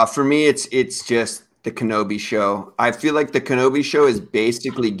 For me, it's just the Kenobi show. I feel like the Kenobi show is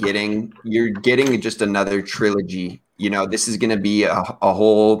basically you're getting just another trilogy. You know, this is going to be a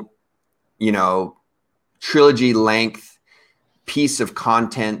whole, you know, trilogy length piece of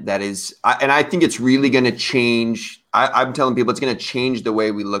content that is, and I think it's really going to change. I'm telling people it's going to change the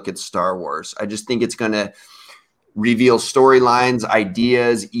way we look at Star Wars. I just think it's going to reveal storylines,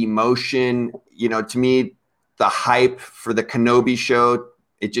 ideas, emotion. You know, to me, the hype for the Kenobi show,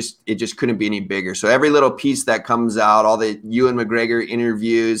 it just couldn't be any bigger. So every little piece that comes out, all the Ewan McGregor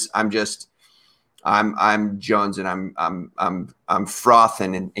interviews, I'm jonesing, I'm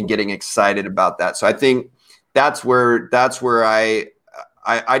frothing and getting excited about that. So I think that's where I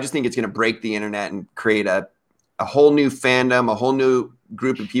just think it's going to break the internet and create a whole new fandom, a whole new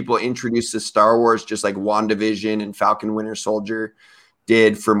group of people introduced to Star Wars, just like WandaVision and Falcon Winter Soldier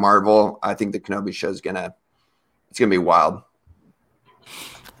did for Marvel. I think the Kenobi show it's gonna be wild.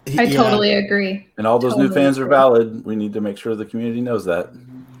 I totally agree. And all those new fans are valid. We need to make sure the community knows that.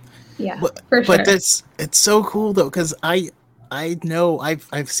 Yeah, for sure. But it's so cool though, because I know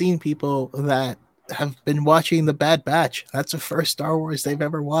I've seen people that have been watching The Bad Batch. That's the first Star Wars they've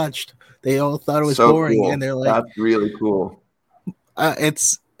ever watched. They all thought it was so boring, cool. And they're like, "That's really cool."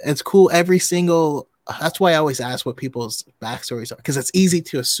 It's cool. Every single. That's why I always ask what people's backstories are, because it's easy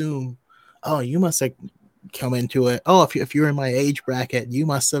to assume, oh, you must have come into it. Oh, if you're in my age bracket, you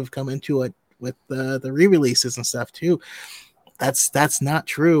must have come into it with the re-releases and stuff too. That's not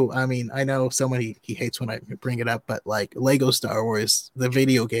true. I mean, I know somebody he hates when I bring it up, but like Lego Star Wars, the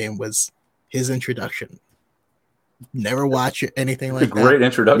video game was his introduction. Never watch anything like that. Great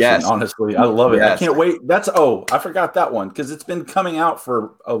introduction, yes. Honestly. I love it. Yes. I can't wait. I forgot that one because it's been coming out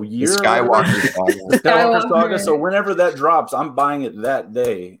for a year. The Skywalker Saga. So whenever that drops, I'm buying it that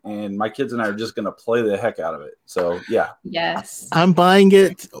day, and my kids and I are just going to play the heck out of it. So yeah. Yes. I'm buying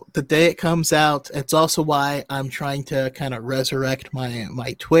it the day it comes out. It's also why I'm trying to kind of resurrect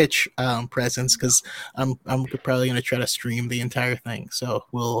my Twitch presence, because I'm probably going to try to stream the entire thing. So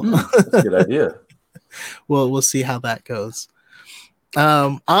that's a good idea. We'll see how that goes.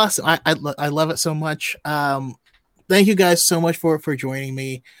 Awesome. I love it so much. Thank you guys so much for joining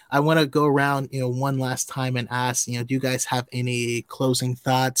me. I want to go around, one last time and ask, do you guys have any closing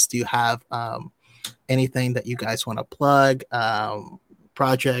thoughts? Do you have anything that you guys want to plug?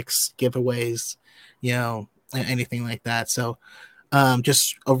 Projects, giveaways, anything like that. So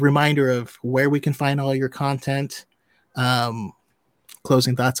just a reminder of where we can find all your content.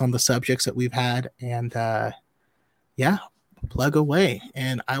 Closing thoughts on the subjects that we've had, and plug away.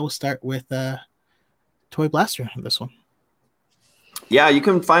 And I will start with Toy Blaster on this one. Yeah, you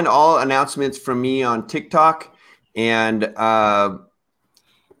can find all announcements from me on TikTok, and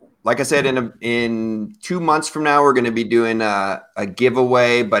like I said, in 2 months from now, we're going to be doing a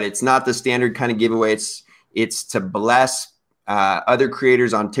giveaway, but it's not the standard kind of giveaway. It's to bless other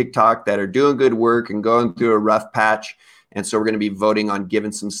creators on TikTok that are doing good work and going through a rough patch. And so we're going to be voting on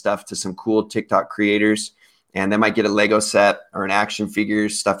giving some stuff to some cool TikTok creators, and they might get a Lego set or an action figure,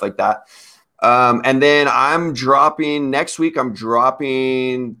 stuff like that. And then next week, I'm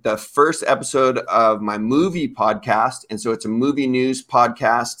dropping the first episode of my movie podcast. And so it's a movie news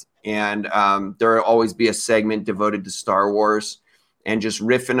podcast. And there will always be a segment devoted to Star Wars and just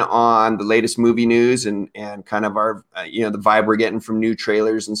riffing on the latest movie news and kind of our, the vibe we're getting from new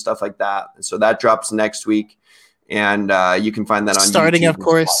trailers and stuff like that. And so that drops next week. And you can find that on starting, YouTube of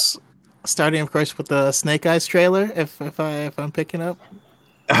course, with the Snake Eyes trailer. If I'm picking up,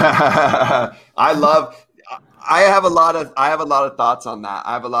 I have a lot of thoughts on that.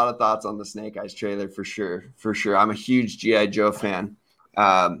 I have a lot of thoughts on the Snake Eyes trailer for sure. I'm a huge G.I. Joe fan.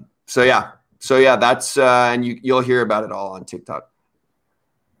 So yeah, that's and you'll hear about it all on TikTok.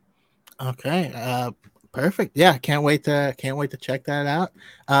 Okay, perfect. Yeah, can't wait to check that out.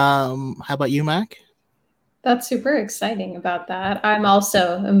 How about you, Mac? That's super exciting about that. I'm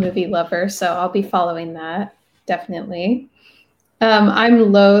also a movie lover, so I'll be following that definitely.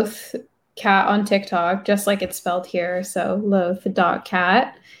 I'm Loth Cat on TikTok, just like it's spelled here. So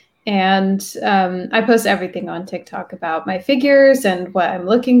loth.cat. And I post everything on TikTok about my figures and what I'm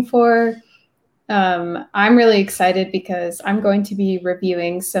looking for. I'm really excited because I'm going to be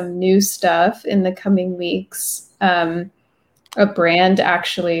reviewing some new stuff in the coming weeks. A brand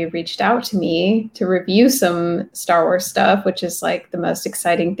actually reached out to me to review some Star Wars stuff, which is like the most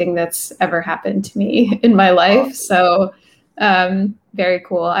exciting thing that's ever happened to me in my life. So, very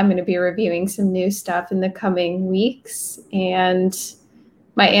cool. I'm going to be reviewing some new stuff in the coming weeks. And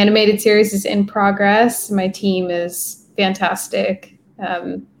my animated series is in progress. My team is fantastic.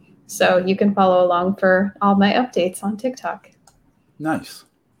 So you can follow along for all my updates on TikTok. Nice.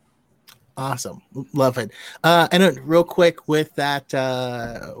 Awesome. Love it. And real quick with that,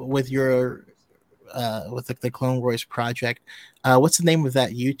 with your, with the Clone Wars project, what's the name of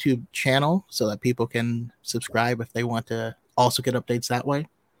that YouTube channel so that people can subscribe if they want to also get updates that way?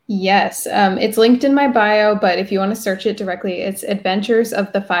 Yes, it's linked in my bio, but if you want to search it directly, it's Adventures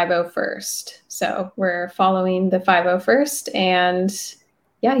of the 501st. So we're following the 501st, and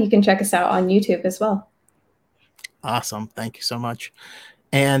yeah, you can check us out on YouTube as well. Awesome. Thank you so much.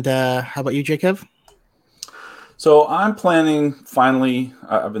 And how about you, Jacob? So I'm planning finally,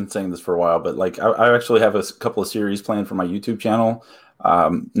 I've been saying this for a while, but like I actually have a couple of series planned for my YouTube channel.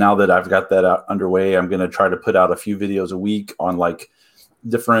 Now that I've got that underway, I'm going to try to put out a few videos a week on like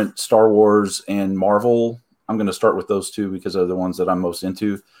different Star Wars and Marvel. I'm going to start with those two because they're the ones that I'm most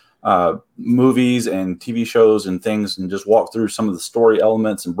into. Movies and TV shows and things, and just walk through some of the story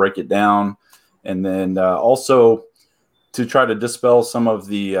elements and break it down. And then also to try to dispel some of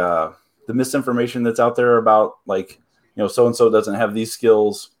the misinformation that's out there about like, you know, so-and-so doesn't have these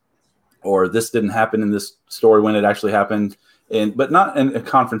skills, or this didn't happen in this story when it actually happened. But not in a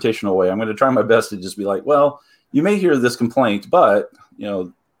confrontational way. I'm going to try my best to just be like, well, you may hear this complaint, but you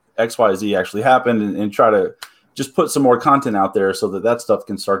know, X, Y, Z actually happened, and try to just put some more content out there so that stuff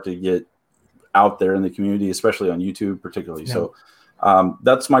can start to get out there in the community, especially on YouTube particularly. Yeah. So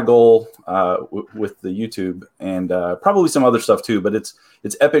that's my goal with the YouTube, and probably some other stuff too. But it's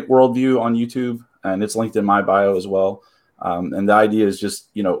Epic Worldview on YouTube, and it's linked in my bio as well. And the idea is just,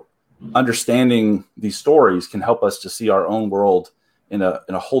 you know, understanding these stories can help us to see our own world in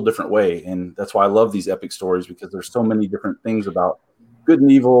a whole different way. And that's why I love these epic stories, because there's so many different things about good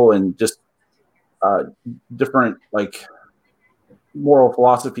and evil, and just different like moral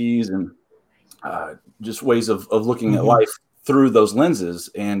philosophies and just ways of looking at life through those lenses.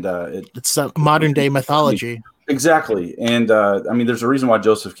 And it's a modern day mythology. Exactly. And I mean, there's a reason why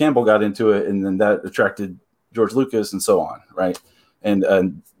Joseph Campbell got into it, and then that attracted George Lucas and so on. Right.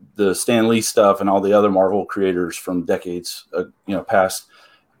 And the Stan Lee stuff and all the other Marvel creators from decades, past,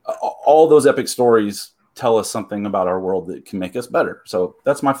 all those epic stories tell us something about our world that can make us better. So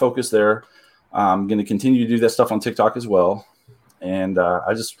that's my focus there. I'm going to continue to do that stuff on TikTok as well. And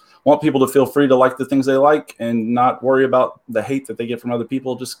I just want people to feel free to like the things they like and not worry about the hate that they get from other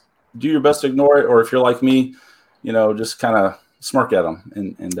people. Just do your best to ignore it. Or if you're like me, you know, just kind of smirk at them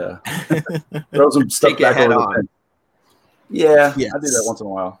and throw some stuff back over the fence. Yeah, yes. I do that once in a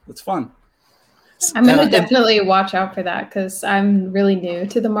while. It's fun. I'm going to definitely watch out for that, because I'm really new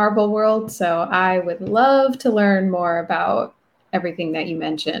to the Marvel world. So I would love to learn more about everything that you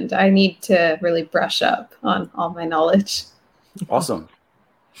mentioned. I need to really brush up on all my knowledge. Awesome.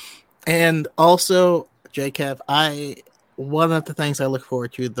 And also, JCav, one of the things I look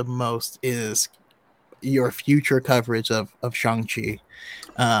forward to the most is your future coverage of Shang-Chi.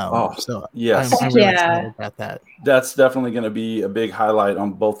 So yes, I'm really excited about that. That's definitely going to be a big highlight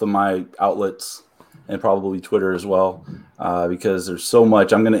on both of my outlets, and probably Twitter as well, because there's so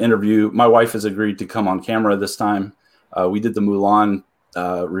much. I'm going to interview. My wife has agreed to come on camera this time. We did the Mulan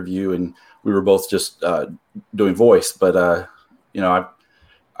review, and we were both just doing voice. But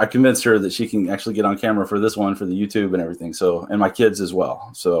I convinced her that she can actually get on camera for this one, for the YouTube and everything. So, and my kids as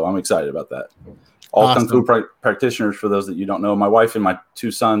well. So I'm excited about that. All awesome. Kung Fu practitioners, for those that you don't know. My wife and my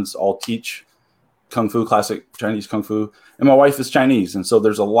two sons all teach Kung Fu, classic Chinese Kung Fu. And my wife is Chinese. And so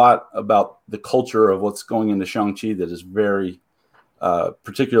there's a lot about the culture of what's going into Shang-Chi that is very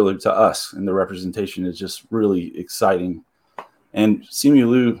particular to us. And the representation is just really exciting. And Simu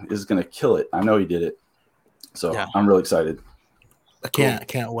Liu is going to kill it. I know he did it. So yeah. I'm really excited. I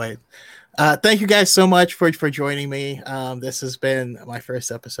can't wait. Thank you guys so much for joining me. This has been my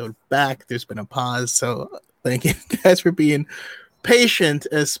first episode back. There's been a pause, so thank you guys for being patient,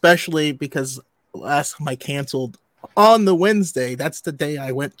 especially because last time I canceled on the Wednesday. That's the day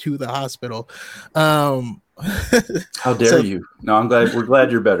I went to the hospital. How dare you? No, I'm glad. We're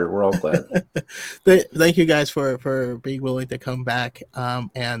glad you're better. We're all glad. Thank you guys for being willing to come back.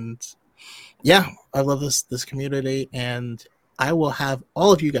 And yeah, I love this community, and I will have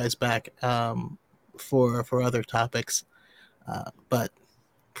all of you guys back for other topics. But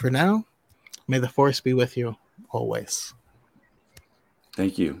for now, may the force be with you always.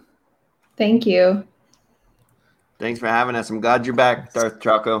 Thank you. Thank you. Thanks for having us. I'm glad you're back, Darth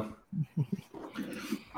Choco.